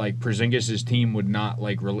 But like Porzingis' team would not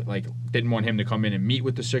didn't want him to come in and meet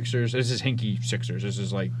with the Sixers. This is hinky Sixers. This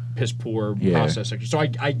is like piss poor process Sixers. So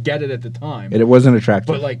I get it at the time. It wasn't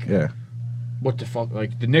attractive. But like, yeah. What the fuck?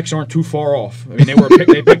 Like the Knicks aren't too far off. I mean,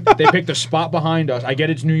 they picked a spot behind us. I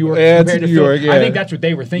get it's New York. Yeah, it's compared to New York. Philly. Yeah. I think that's what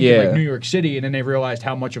they were thinking, Yeah. like New York City, and then they realized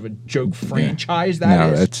how much of a joke franchise that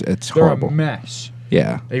No, is. it's They're horrible. a mess.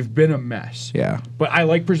 Yeah. They've been a mess. Yeah. But I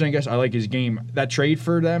like Porzingis. I like his game. That trade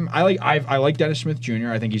for them. I like Dennis Smith Jr.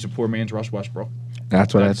 I think he's a poor man's Russ Westbrook.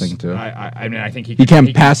 That's what I think too. I mean, I think he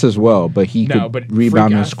can't pass as well, but he could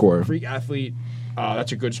rebound and score. Freak athlete.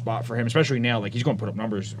 That's a good spot for him, especially now. Like he's going to put up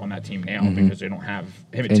numbers on that team now because they don't have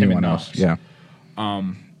him and Tim and else. Knox. Yeah.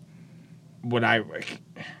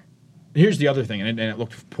 Here's the other thing, and it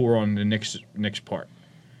looked poor on the Knicks part.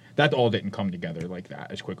 That all didn't come together like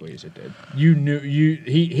that as quickly as it did. You knew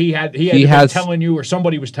he had been telling you, or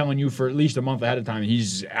somebody was telling you for at least a month ahead of time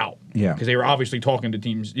he's out. Yeah. Because they were obviously talking to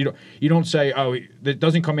teams. You don't say, oh, it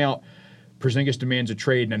doesn't come out. Porzingis demands a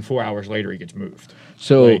trade, and then 4 hours later he gets moved.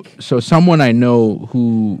 So someone I know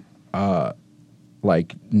who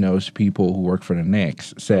knows people who work for the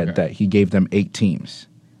Knicks said that he gave them 8 teams,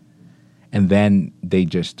 and then they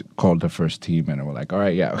just called the first team and were like, all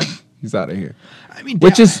right, yeah. He's out of here. I mean,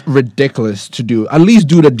 which is ridiculous to do. At least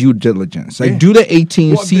do the due diligence. Like, do the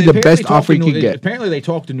 18, see the best offer you can get. Apparently, they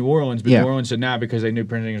talked to New Orleans, but New Orleans said nah because they knew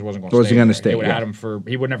Porzingis wasn't going to stay. They would have had him for.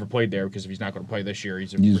 He would never played there because if he's not going to play this year,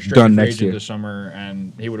 he's restricted done free next agent year this summer,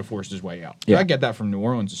 and he would have forced his way out. Yeah. I get that from New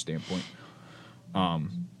Orleans' standpoint. But I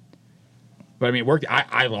mean, it worked.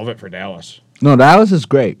 I love it for Dallas. No, Dallas is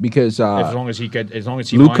great because as long as he Luka,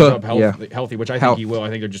 winds up healthy, which I think he will. I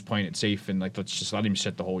think they're just playing it safe and like let's just let him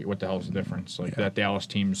sit the whole. What the hell is the difference? Like that Dallas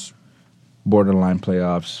team's borderline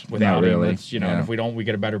playoffs. Without not him, really. And if we don't, we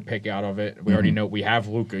get a better pick out of it. We already know we have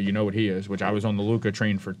Luka. You know what he is. Which I was on the Luka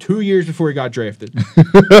train for 2 years before he got drafted.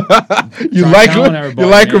 you like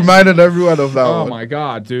reminding everyone of that. Oh my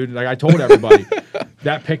god, dude! Like I told everybody.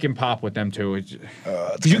 That pick and pop with them two,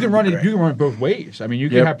 because you can run it. You can run it both ways. I mean, you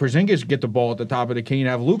can have Porzingis get the ball at the top of the key and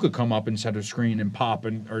have Luka come up and set a screen and pop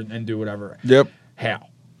and do whatever. Yep. How?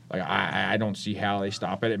 Like I don't see how they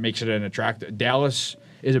stop it. It makes it an attractive. Dallas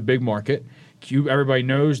is a big market. Everybody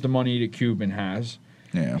knows the money that Cuban has.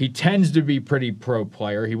 Yeah. He tends to be pretty pro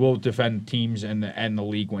player. He will defend teams and the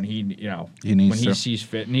league when he sees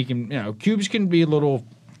fit, and he can Cubes can be a little.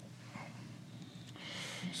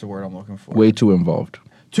 The word I'm looking for. Way too involved.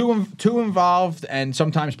 Too involved, and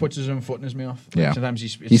sometimes puts his own foot in his mouth. Yeah. Sometimes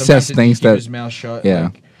he says things that his mouth shut. Yeah.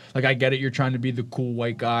 Like I get it. You're trying to be the cool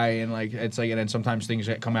white guy, and like it's like, and then sometimes things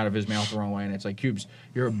that come out of his mouth the wrong way, and it's like Cubes,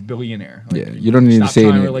 you're a billionaire. Like, you don't need to say anything. Stop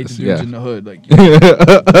trying to relate to dudes in the hood. Like, you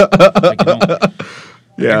don't.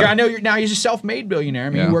 Yeah. Like, I know now he's a self-made billionaire. I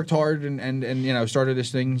mean, he worked hard and started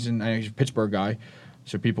his things, and he's a Pittsburgh guy.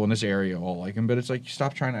 So people in this area all like him, but it's like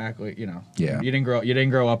stop trying to act like you didn't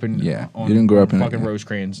grow up in fucking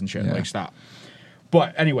Rosecrans and shit. Like stop.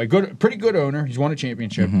 But anyway, pretty good owner. He's won a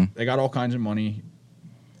championship. They got all kinds of money.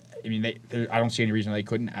 I mean, I don't see any reason they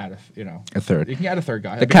couldn't add A third. They can add a third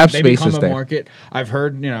guy. The cap They space become is a there. market. I've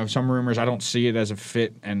heard some rumors. I don't see it as a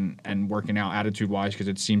fit and working out attitude wise because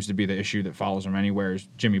it seems to be the issue that follows him anywhere. Is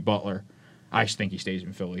Jimmy Butler? I just think he stays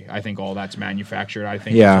in Philly. I think all that's manufactured. I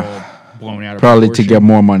think it's all blown out of Probably to proportion. get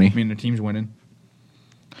more money. I mean, the team's winning,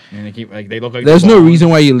 and they keep they look like There's the no ball. reason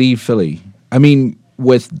why you leave Philly. I mean,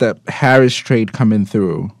 with the Harris trade coming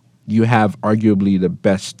through, you have arguably the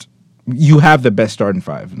best. You have the best starting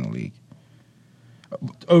five in the league,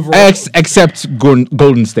 overall. except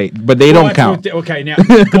Golden State, but they Well, don't that's count. okay, now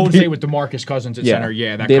Golden State with DeMarcus Cousins at Yeah, center,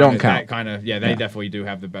 yeah, they don't count. That kind of, they Yeah. definitely do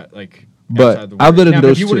have the bet. Like, But outside the other Warriors. than now,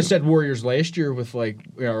 those if you would have two- said Warriors last year with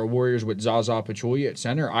or Warriors with Zaza Pachulia at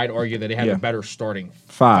center, I'd argue that they have Yeah. a better starting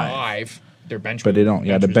Five. Their bench, But they don't.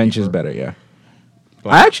 Yeah, the was bench is deeper. better. Yeah, But-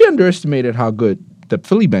 I actually underestimated how good the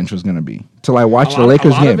Philly bench was going to be till I watched the A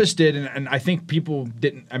Lakers lot game. of us did, and I think people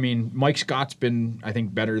didn't. I mean, Mike Scott's been, I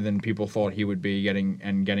think, better than people thought he would be getting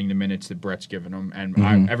the minutes that Brett's given him,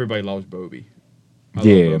 and everybody loves Bobby. I love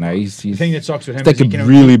Yeah, Bobo. no, he's the thing that sucks with him it's is like he a can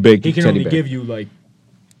really only, big he can teddy only bear. give you like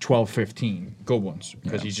 12, 15 good ones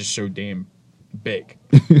because he's just so damn big.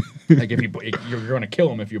 Like you're going to kill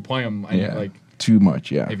him if you play him. And Yeah, like too much.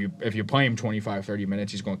 Yeah, if you play him 25, 30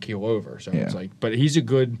 minutes, he's going to keel over. So it's Yeah. like, but he's a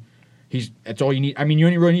good. That's all you need. I mean, you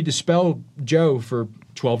only really need to spell Joe for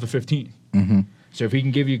 12 to 15. Mm-hmm. So if he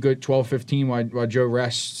can give you good 12, 15 while Joe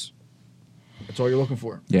rests, that's all you're looking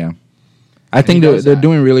for. yeah. I think he does they're that.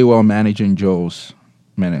 doing really well managing Joel's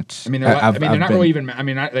minutes. I mean, they're I've not been- really even. I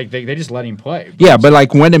mean, they just let him play. Yeah, but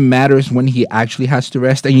like when it matters, when he actually has to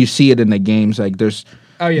rest, and you see it in the games, like there's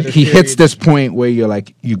there's he hits periods. this point where you're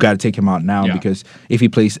like, you got to take him out now Yeah. because if he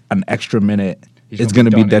plays an extra minute, He's it's going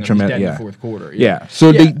to be done in the- he's detrimental. dead in Yeah, the fourth quarter. yeah.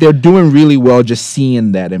 So Yeah. they're doing really well, just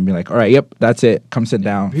seeing that and being like, all right, yep, that's it. Come sit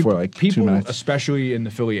down for like 2 people, minutes. especially in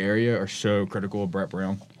the Philly area, are so critical of Brett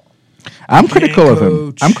Brown. I'm critical of him.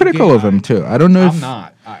 coach. I'm critical of Yeah, him too. I don't know if I'm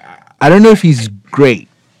not. I don't know if he's great.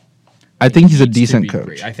 I think he's a needs to decent be coach.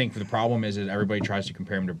 great. I think the problem is that everybody tries to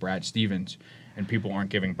compare him to Brad Stevens, and people aren't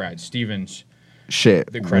giving Brad Stevens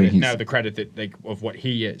Shit. the when credit. he's- No, the credit that of what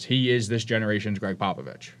he is. He is this generation's Greg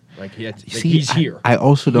Popovich. Like See, he's here. I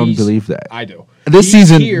also don't He's- believe that. I do. This He's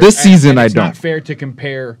season- here, this season I it's don't. not fair to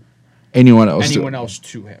compare Anyone else? anyone else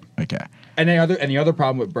to him. Okay. And the other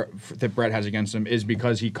problem with that Brett has against him is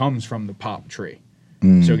because he comes from the Pop tree.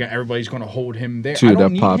 So again, everybody's going to hold him there. To I the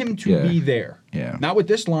don't need Pop, him to yeah. be there. Yeah. Not with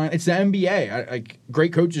this line. It's the NBA. Like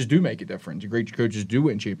great coaches do make a difference. Great coaches do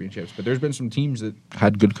win championships. But there's been some teams that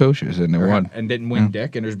Had good coaches and they won. and didn't win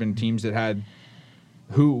dick, and there's been teams that had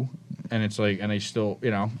who, and it's like, and they still,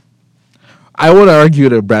 I would argue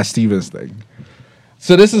the Brad Stevens thing.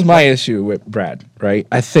 So this is my issue with Brad, right?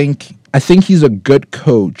 I think he's a good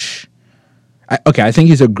coach. I think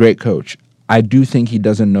he's a great coach. I do think he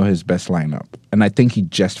doesn't know his best lineup, and I think he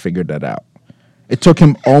just figured that out. It took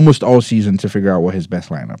him almost all season to figure out what his best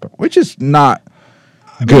lineup is, which is not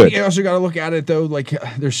good. You also got to look at it though. Like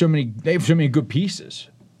they have so many good pieces.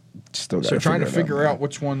 Still So gotta trying to it figure man. out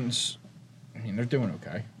which ones. I mean, they're doing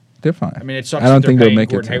okay. They're fine. I mean, it sucks. I don't that think they're they'll paying make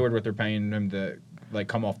Gordon it. Hayward what they're paying him to like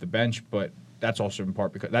come off the bench, but that's also in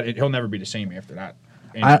part because he'll never be the same after that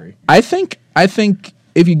injury. I think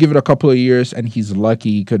if you give it a couple of years and he's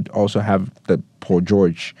lucky, he could also have the Paul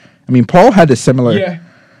George. I mean, Paul had a similar.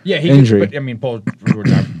 Yeah, he injury. Could, but I mean, Paul George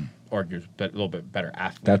argues that a little bit better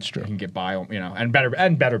athlete. That's true. He can get by, and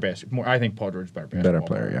better basketball. I think Paul George is better basketball. Better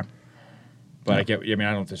player, yeah. But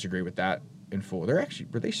I don't disagree with that in full. Were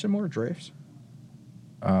they similar drafts?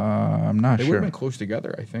 I'm not They would sure. have been close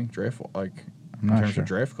together, I think. Draft in not terms sure. of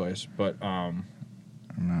draft class, but I'm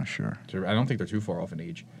not sure. I don't think they're too far off in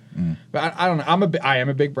age. Mm. But I don't know. I am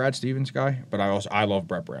a big Brad Stevens guy, but I love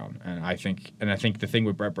Brett Brown, and I think the thing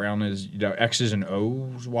with Brett Brown is X's and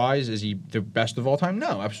O's wise, is he the best of all time?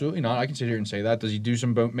 No, absolutely not. I can sit here and say that. Does he do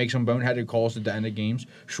make some boneheaded calls at the end of games?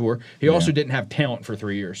 Sure. He also didn't have talent for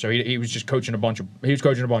 3 years, so he was just coaching a bunch of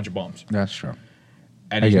bums, That's true.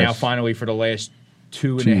 and I he's now guess. finally for the last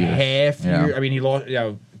 2.5 years. Yeah. years. I mean, he lost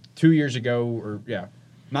 2 years ago, or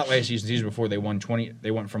not last season. Season before they won 20.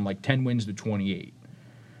 They went from like 10 wins to 28.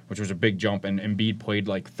 Which was a big jump, and Embiid played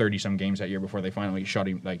like 30-some games that year before they finally shut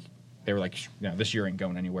him. Like they were like, this year ain't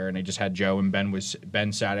going anywhere, and they just had Joe, and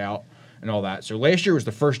Ben sat out and all that. So last year was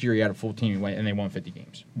the first year he had a full team, and they won 50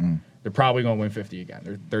 games. They're probably going to win 50 again.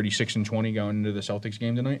 They're 36-20 going into the Celtics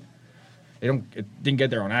game tonight. It didn't get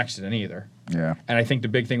there on accident either. Yeah. And I think the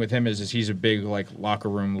big thing with him is he's a big like locker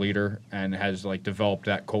room leader and has like developed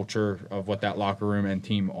that culture of what that locker room and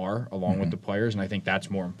team are along with the players, and I think that's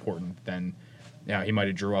more important than. Yeah, he might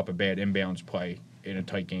have drew up a bad inbounds play in a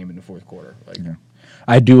tight game in the fourth quarter. Like,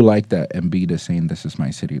 I do like that Embiid is saying "This is my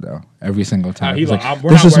city" though. Every single time, He's he's like, we're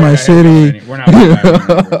 "This not is my worried about him city." going any- We're not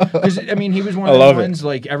worried about him because I mean he was one I of love the it. ones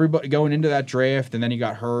like everybody going into that draft, and then he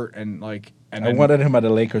got hurt, and I wanted him at the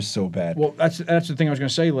Lakers so bad. Well, that's the thing I was gonna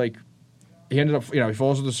say. Like, he ended up, he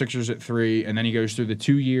falls with the Sixers at 3, and then he goes through the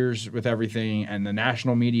 2 years with everything, and the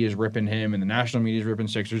national media is ripping him, and the national media is ripping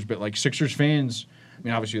Sixers. But like Sixers fans, I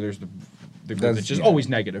mean, obviously there's the group that's just always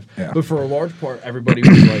negative. Yeah. But for a large part, everybody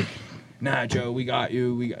was like, "Nah, Joe, we got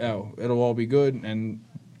you. It'll all be good." And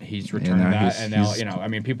he's returned now that, he's- and now he's- I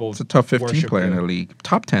mean, people. It's a top 15 worship player in him. the league.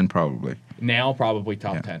 Top 10 probably. Now probably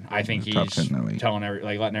top Yeah. 10. I think He's top 10 he's in the league. telling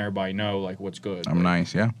letting everybody know like what's good. I'm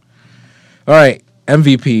nice, yeah. All right,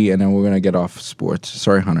 MVP, and then we're gonna get off sports.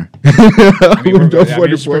 Sorry, Hunter. I mean, We've done it's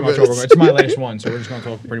 44 pretty much minutes. over. It's my last one, so we're just going to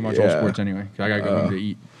talk pretty much all Yeah. sports anyway. 'Cause I got to go home to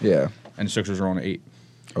eat, Yeah. and the Sixers are on at 8.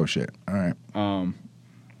 Oh shit. All right.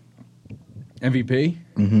 MVP?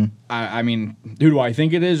 Mm-hmm. I mean, who do I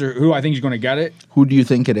think it is, or who I think is going to get it? Who do you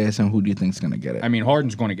think it is, and who do you think's gonna get it? I mean,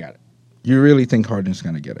 Harden's going to get it. You really think Harden's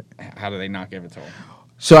gonna get it? How do they not give it to him?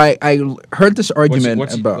 So I heard this argument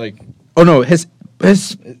What's he, about. like? Oh no, his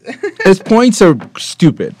points are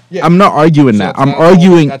stupid. Yeah. I'm not arguing So that. it's I'm not all-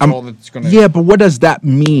 arguing. that's all that's gonna- Yeah, but what does that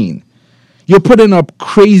mean? You're putting up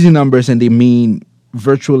crazy numbers and they mean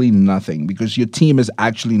virtually nothing because your team is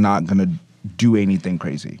actually not gonna do anything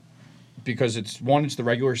crazy. Because it's the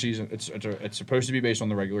regular season. It's supposed to be based on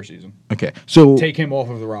the regular season. Okay, so Take him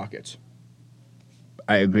off of the Rockets.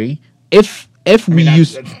 I agree. If we mean,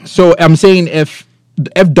 use, that's- so I'm saying if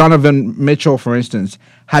Donovan Mitchell, for instance,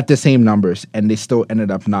 had the same numbers and they still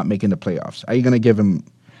ended up not making the playoffs, are you gonna give him?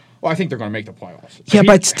 Well, I think they're going to make the playoffs. Yeah,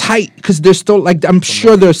 but it's tight because they're still like I'm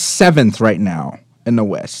sure they're 7th right now in the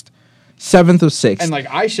West, 7th or 6th, And like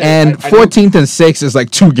I said, and I know- 14th and 6th is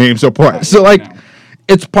like 2 games apart. Right, So I like, know.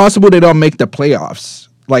 it's possible they don't make the playoffs.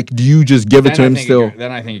 Like, do you just give it to him still?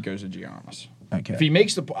 Then I think it goes to Giannis. Okay. If he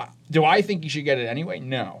makes do I think he should get it anyway?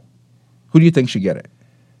 No. Who do you think should get it?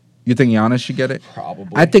 You think Giannis should get it? Probably.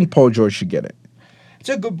 I think Paul George should get it. It's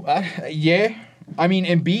a good. Yeah. I mean,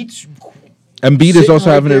 Embiid's. Embiid is Sitting also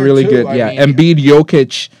right having a there, really too. good. I Yeah, mean- Embiid,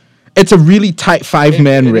 Jokic. It's a really tight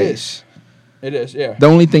 5-man It race. It is. Yeah. The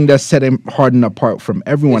only thing that's setting Harden apart from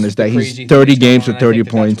everyone It's is that the he's crazy 30 things games going with on, and I 30 think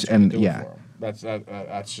that points, that's what's gonna and do it yeah. for him.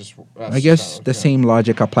 That's just. I guess the same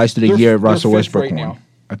logic applies to the year They're Russell fifth Westbrook right won. now.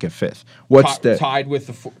 Okay, 5th. What's the tied with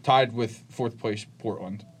 4th place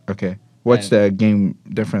Portland? okay? What's and the game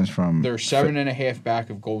difference from? They're 7.5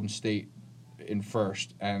 back of Golden State in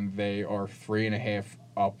first, and they are 3.5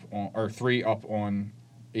 up on, or 3 up on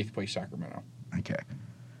 8th place Sacramento. Okay,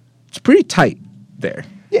 it's pretty tight there.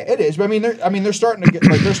 Yeah, it is. But they're starting to get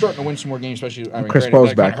they're starting to win some more games, especially. I mean, Chris granted, Paul's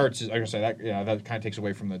that kinda back. hurts. I say that. Yeah, that kind of takes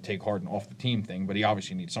away from the take Harden off the team thing. But he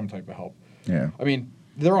obviously needs some type of help. Yeah. I mean,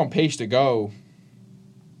 they're on pace to go.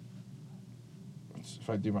 If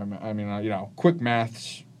I do quick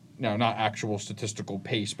maths. No, not actual statistical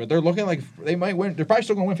pace, but they're looking like they might win. They're probably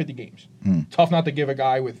still going to win 50 games. Tough not to give a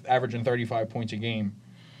guy with averaging 35 points a game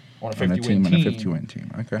on a 50-win On a team 50-win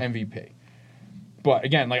team. Okay. MVP. But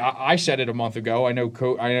again, like I said it a month ago, I think of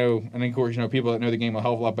course people that know the game a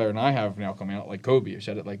hell of a lot better than I have now coming out. Like Kobe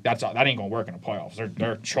said it, like that ain't gonna work in the playoffs.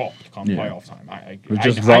 They're chalked come Yeah. playoff time. It'll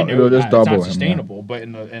just I know it'll just that. double It's him, not yeah. sustainable, but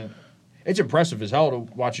it's impressive as hell to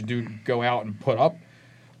watch a dude go out and put up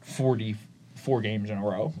 44 games in a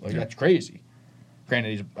row. Like that's crazy.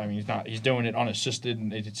 Granted, he's doing it unassisted,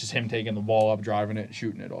 and it's just him taking the ball up, driving it,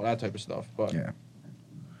 shooting it, all that type of stuff. But Yeah.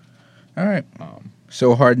 All right.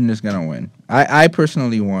 So Harden is gonna win. I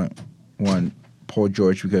personally want Paul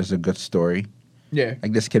George because it's a good story. yeah,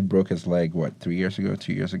 Like this kid broke his leg 2 years ago,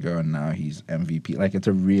 and now he's MVP. Like it's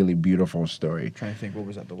a really beautiful story. trying to think what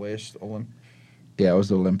was that the last Yeah, it was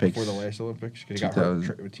the Olympics. before the last Olympics because he got hurt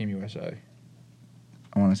 2000. with Team USA.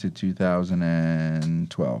 I want to say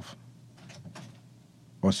 2012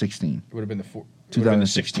 or 16. It would have been the 16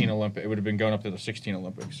 2016. Olympic. It would have been going up to the 16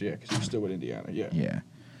 Olympics. Yeah, because he's still with Indiana. Yeah.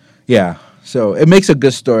 Yeah. So it makes a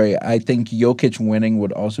good story. I think Jokic winning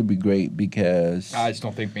would also be great because I just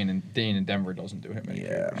don't think being in Denver doesn't do him any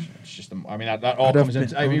Yeah. favors. It's just that all I'd have comes in.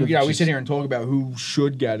 been- I I mean, would've we just- sit here and talk about who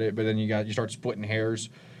should get it, but then you start splitting hairs,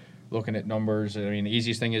 looking at numbers. I mean, the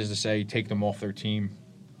easiest thing is to say take them off their team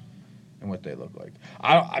and what they look like.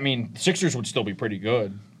 I mean, Sixers would still be pretty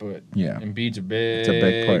good, but Yeah. Embiid's a big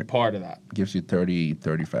big part. part of that. gives you 30,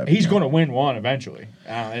 35. He's going to win one eventually,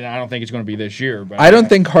 and I don't think it's going to be this year. But I don't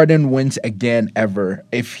think Harden wins again ever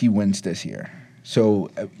if he wins this year.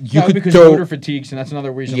 So you no, could because throw. voter fatigues, and that's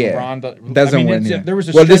another reason Yeah. LeBron Doesn't win, yeah. There was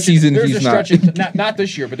a Well, this stretch in- season there was he's a not. stretch in- not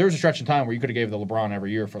this year, but there was a stretch in time where you could have gave the LeBron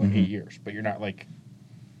every year for like Mm-hmm. 8 years, but you're not like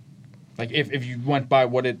Like if you went by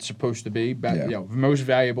what it's supposed to be, Yeah. most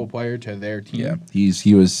valuable player to their team. Yeah,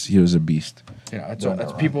 he was a beast.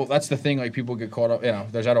 That's people. That's the thing. Like people get caught up.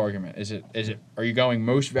 There's that argument. Is it? Are you going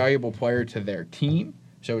most valuable player to their team?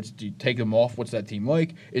 So do you take them off? What's that team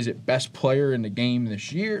like? Is it best player in the game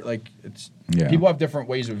this year? Like people have different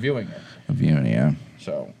ways of viewing it. Yeah.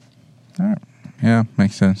 So. All right. Yeah,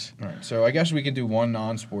 makes sense. All right. So I guess we can do one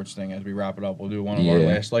non-sports thing as we wrap it up. We'll do one of our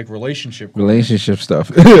last relationship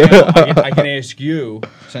stuff. I can ask you,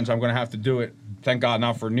 since I'm going to have to do it. Thank God,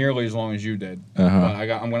 not for nearly as long as you did. But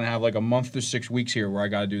I'm going to have like a month to 6 weeks here where I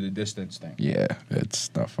got to do the distance thing. Yeah, it's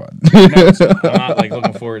not fun. I'm not like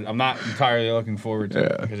looking forward. I'm not entirely looking forward to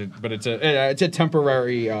it because it's a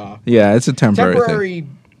temporary. It's a temporary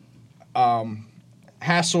thing.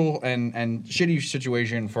 Hassle and shitty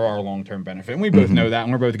situation for our long-term benefit. And we both know that,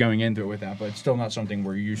 and we're both going into it with that, but it's still not something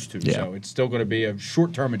we're used to. Yeah. So it's still going to be a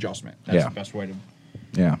short-term adjustment. That's the best way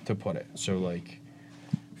to put it. So, like,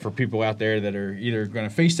 for people out there that are either going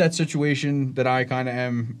to face that situation that I kind of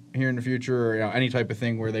am here in the future, or any type of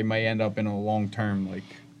thing where they may end up in a long-term, like,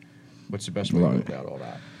 what's the best way to go about all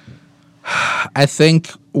that? I think,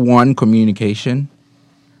 one, communication,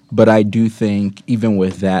 but I do think even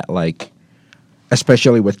with that, like,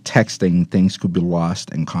 especially with texting, things could be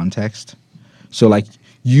lost in context. So, like,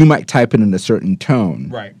 you might type it in a certain tone.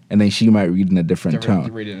 Right. And then she might read in a different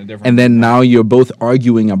tone. Read it in a different and then now you're both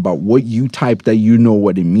arguing about what you typed that you know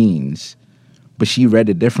what it means, but she read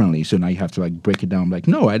it differently. So now you have to, like, break it down. Like,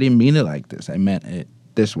 no, I didn't mean it like this. I meant it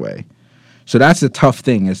this way. So that's the tough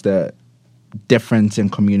thing, is the difference in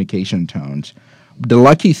communication tones. The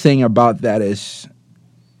lucky thing about that is,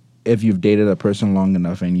 if you've dated a person long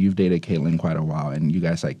enough, and you've dated Caitlin quite a while, and you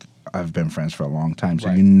guys, like, have been friends for a long time,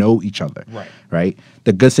 so you know each other, right?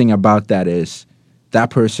 The good thing about that is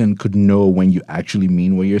that person could know when you actually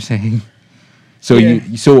mean what you're saying. So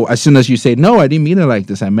so as soon as you say, no, I didn't mean it like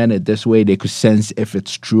this, I meant it this way, they could sense if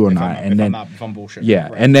it's true or not. And then if I'm bullshit. Yeah,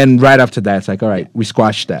 right. And then right after that, it's like, all right, we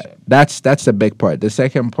squashed that. That's the big part. The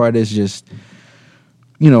second part is just,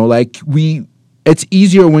 like, it's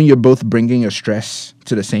easier when you're both bringing your stress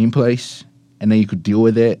to the same place, and then you could deal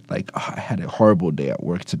with it. Like, I had a horrible day at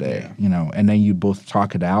work today, and then you both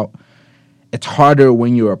talk it out. It's harder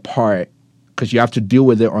when you're apart because you have to deal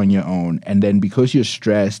with it on your own. And then because you're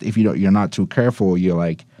stressed, if you're not too careful, you're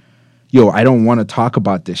like, yo, I don't want to talk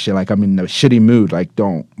about this shit. Like, I'm in a shitty mood. Like,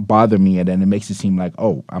 don't bother me. And then it makes it seem like,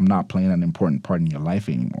 oh, I'm not playing an important part in your life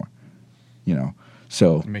anymore,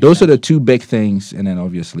 So those are the two big things, and then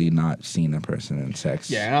obviously not seeing a person in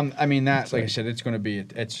sex. Yeah, and like I said, it's going to be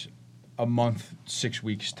a month, 6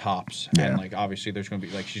 weeks tops, and like obviously there's going to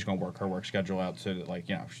be like she's going to work her work schedule out so that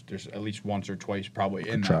there's at least once or twice probably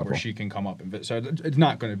in that where she can come up and visit. So it's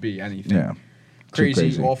not going to be anything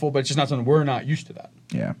crazy, awful, but it's just not something we're not used to that.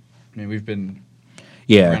 Yeah, I mean we've been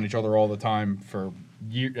around each other all the time for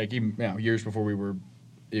years before we were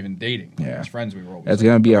even dating. As friends, we were always. It's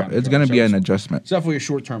gonna be an adjustment. It's definitely a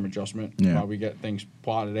short-term adjustment while we get things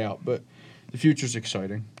plotted out, but the future's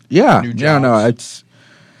exciting. Yeah, it's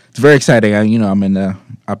very exciting. I'm in the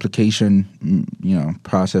application,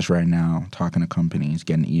 process right now, talking to companies,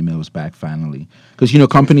 getting emails back finally, because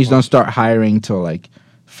companies don't start hiring till like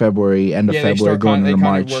February, end of February, going into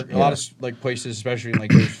March. A lot of like places, especially in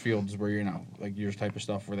like those fields where like yours type of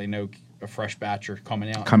stuff, where they know a fresh batch are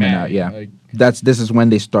coming out. This is when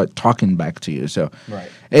they start talking back to you. So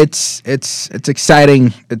it's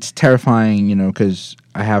exciting. It's terrifying, because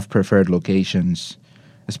I have preferred locations,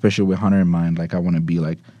 especially with Hunter in mind. Like, I want to be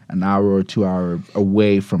like an hour or 2 hour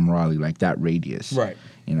away from Raleigh, like that radius. Right.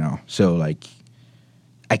 So like,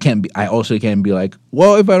 I also can't be like,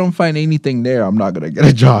 well, if I don't find anything there, I'm not going to get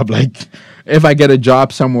a job. Like, if I get a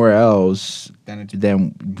job somewhere else,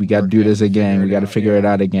 then we got to do this again. We got to figure it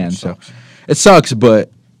out again. So it sucks,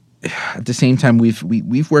 but at the same time,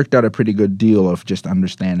 we've worked out a pretty good deal of just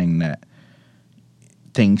understanding that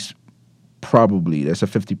things probably, there's a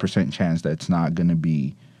 50% chance that it's not going to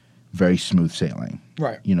be very smooth sailing.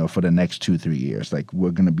 Right. For the next 2-3 years. Like,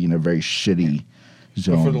 we're going to be in a very shitty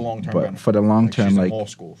zone. But for the long term. But for the long term, she's like, in law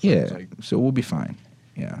school. So so we'll be fine.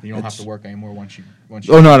 Yeah. You don't have to work anymore once you.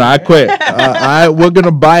 Oh no, I quit. We're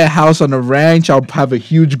gonna buy a house on the ranch. I'll have a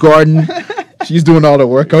huge garden. She's doing all the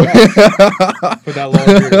work over here. Put that long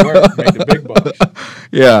period of work, make the big bucks.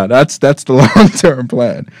 Yeah, that's the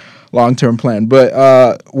long term plan. But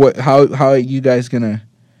how are you guys gonna?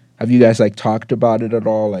 Have you guys like talked about it at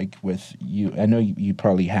all? Like with you, I know you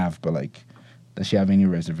probably have, but like, does she have any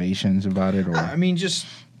reservations about it? Or I mean,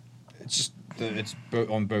 it's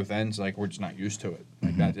on both ends. Like, we're just not used to it.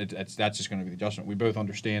 Like that's just going to be the adjustment. We both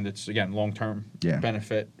understand it's again long term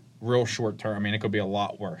benefit. real short term. I mean, it could be a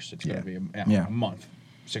lot worse. It's going to be a month,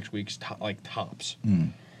 6 weeks, like tops.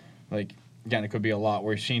 Like again, it could be a lot.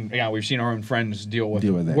 We've seen our own friends deal with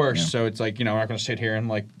it, worse. yeah. So it's like, we're not going to sit here and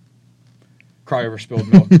like cry over spilled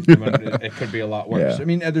milk. It could be a lot worse. Yeah. I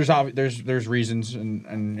mean, there's reasons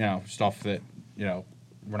and stuff that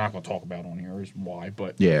we're not going to talk about on here is why,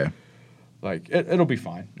 but Yeah. like it'll be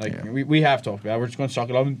fine. Like we have talked about it. We're just going to suck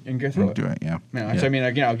it up and get through We'll do it. Yeah. So I mean,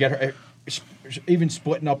 like, get her. Even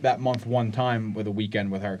splitting up that month one time with a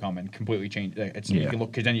weekend with her coming completely changed. You can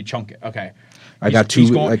look because then you chunk it. Okay, I got 2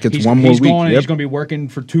 weeks. Like it's one more he's week. Going, yep. He's going to be working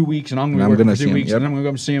for 2 weeks, and I'm going to work for 2 weeks, and I'm going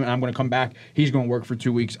to go see him, and I'm going to come back. He's going to work for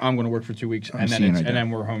 2 weeks. I'm going to work for 2 weeks, and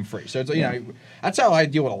then we're home free. So it's that's how I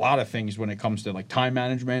deal with a lot of things when it comes to like time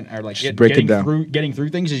management or like getting through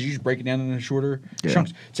things. Is you just break it down into shorter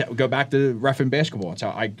chunks. So go back to ref and basketball. It's how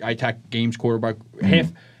I attack games quarter by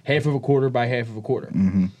half of a quarter by half of a quarter.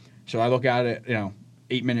 Mm-hmm. So I look at it,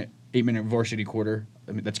 8 minute varsity quarter.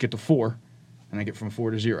 I mean, let's get to 4, and I get from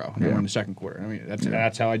 4 to 0, and then we're in the second quarter. I mean,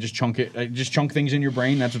 that's how I just chunk it. I just chunk things in your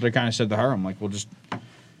brain. That's what I kind of said to her. I'm like, we'll just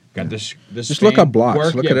got this. Just look up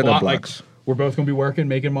blocks. Look at it at blocks. Like, we're both gonna be working,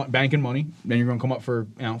 banking money. Then you're gonna come up for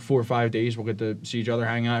 4 or 5 days. We'll get to see each other,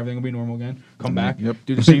 hang out. Everything will be normal again. Come back,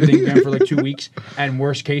 do the same thing again for like 2 weeks. And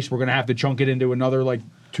worst case, we're gonna have to chunk it into another like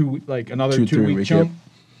 2 week chunk. Yep.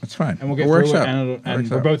 That's fine. And we'll get through it, and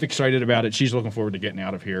we're both excited about it. She's looking forward to getting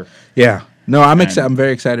out of here. Yeah. No, I'm excited. I'm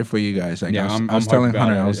very excited for you guys. I was telling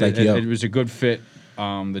Hunter, I was like, yo. It was a good fit.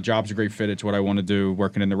 The job's a great fit. It's what I want to do,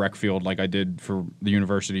 working in the rec field like I did for the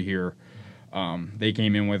university here. They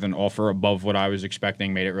came in with an offer above what I was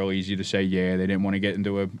expecting, made it real easy to say yeah. They didn't want to get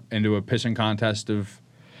into a pissing contest of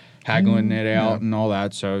haggling it out and all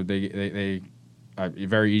that, so they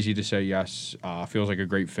very easy to say yes. Feels like a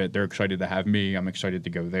great fit. They're excited to have me. I'm excited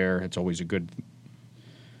to go there. It's always good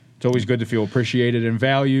to feel appreciated and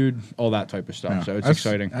valued, all that type of stuff. Yeah. So it's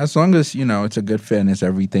exciting. As long as it's a good fit and it's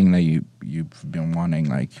everything that you've been wanting.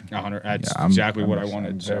 Like 100. That's exactly what I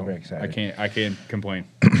wanted. So very excited. I can't complain.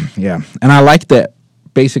 Yeah, and I like that.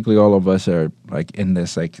 Basically, all of us are like in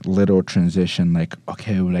this like little transition. Like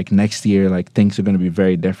like next year, like things are going to be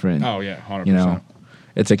very different. Oh yeah, 100%.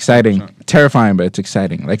 It's exciting, 100%. Terrifying, but it's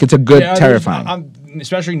exciting. Like it's a good terrifying. I'm,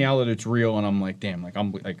 especially now that it's real, and I'm like, damn, like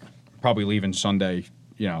I'm like probably leaving Sunday,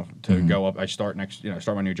 to go up. I start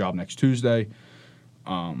my new job next Tuesday.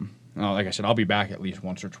 Like I said, I'll be back at least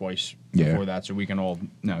once or twice before that, so we can all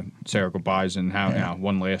say our goodbyes and have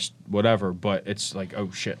one last whatever. But it's like, oh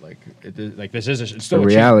shit, like this is it's still a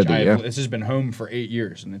reality. This has been home for 8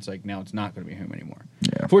 years, and it's like now it's not going to be home anymore.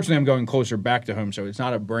 Yeah. Fortunately, I'm going closer back to home, so it's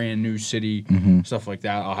not a brand new city, stuff like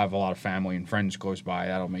that. I'll have a lot of family and friends close by.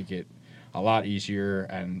 That'll make it a lot easier,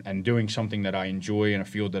 and doing something that I enjoy in a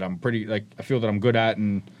field that I'm I feel that I'm good at,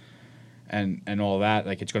 and all that,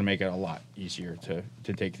 like it's going to make it a lot easier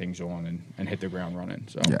to take things on and hit the ground running.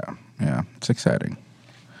 So yeah, it's exciting.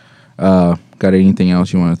 Got anything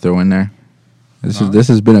else you want to throw in there? This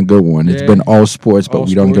has been a good one. It's been all sports, but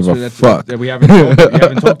we don't give a fuck. We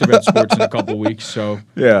haven't talked about sports in a couple weeks, so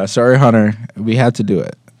yeah. Sorry, Hunter, we had to do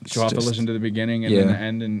it. She'll have to listen to the beginning and then the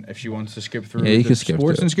end, and if she wants to skip through the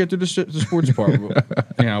sports and skip through the sports part,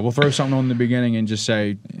 we'll throw something on the beginning and just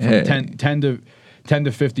say from 10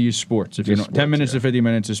 to 50 is sports. If you don't, 10 minutes to 50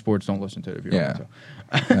 minutes is sports. Don't listen to it if you don't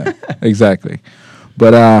want to. Exactly.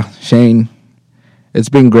 But Shane, it's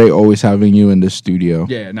been great always having you in the studio.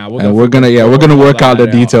 Yeah, we're gonna work out the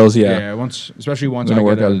details. Especially once we're gonna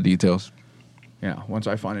work out the details. Yeah, once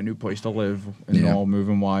I find a new place to live and all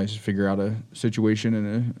moving wise, figure out a situation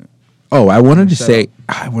and I wanted to say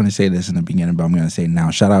this in the beginning, but I'm gonna say now.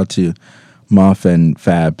 Shout out to Muff and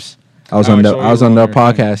Fabs. I was on their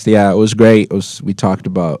podcast. Yeah, it was great. We talked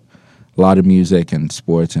about a lot of music and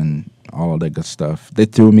sports and all of that good stuff. They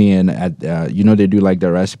threw me in at they do like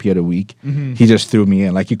the recipe of the week. Mm-hmm. He just threw me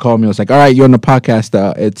in. Like he called me. I was like, all right, you're on the podcast.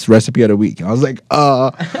 It's recipe of the week. And I was like,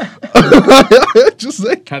 just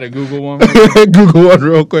like kind of Google one. Google one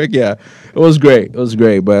real quick. Yeah, it was great.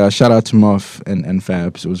 But shout out to Muff and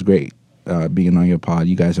Fabs. It was great being on your pod.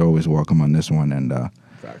 You guys are always welcome on this one. And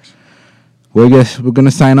facts. We're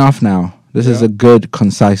gonna sign off now. This is a good,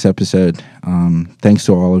 concise episode. Thanks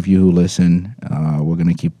to all of you who listen. We're going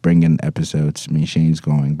to keep bringing episodes. Me and Shane's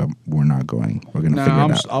going, but we're not going. We're going to figure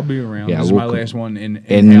it out. I'll be around. Yeah, this is my last one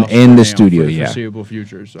in the studio, for the foreseeable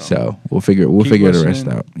future. So we'll figure the rest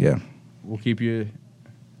out. Yeah. We'll keep you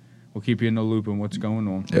in the loop on what's going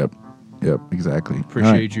on. Yep, exactly.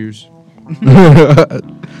 Appreciate yous.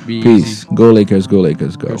 Peace. Easy. Go Lakers, go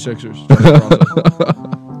Lakers, go. Go Sixers.